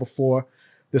all of that before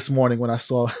this morning when I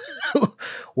saw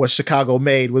what Chicago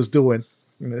Made was doing.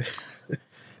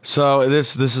 So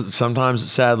this is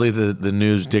sometimes, sadly, the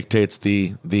news dictates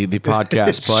the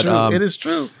podcast. But it is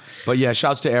true. But yeah,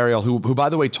 shouts to Ariel, who by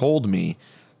the way told me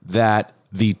that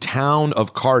the town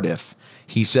of Cardiff,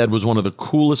 he said, was one of the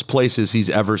coolest places he's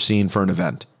ever seen for an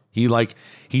event. He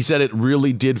said it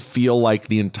really did feel like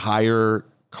the entire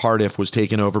Cardiff was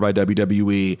taken over by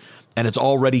WWE, and it's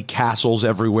already castles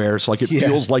everywhere. So it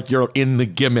feels like you're in the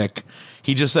gimmick.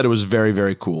 He just said it was very,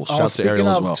 very cool. Shouts to Ariel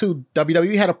as well. Too,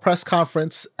 WWE had a press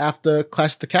conference after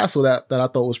Clash at the Castle that I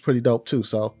thought was pretty dope too.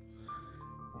 So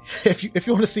if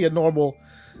you want to see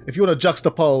if you want to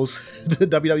juxtapose, the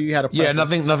WWE had a press. Yeah,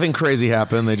 nothing crazy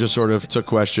happened. They just sort of took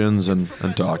questions and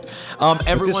talked.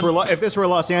 If this were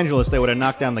Los Angeles, they would have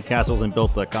knocked down the castles and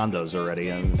built the condos already.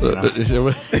 And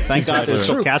thank God there's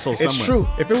still castles somewhere. It's true.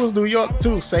 If it was New York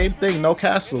too, same thing. No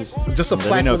castles, just a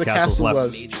plaque where the castle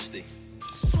was.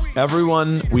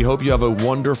 Everyone, we hope you have a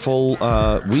wonderful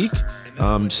week.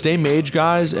 Stay mage,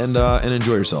 guys, and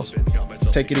enjoy yourselves.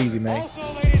 Take it easy, man.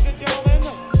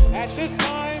 At this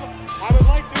time, I would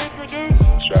like to introduce...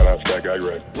 Shout out to that guy,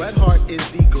 Red. Bret Hart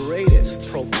is the greatest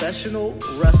professional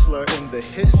wrestler in the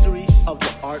history of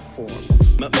the art form.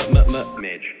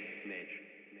 Midge.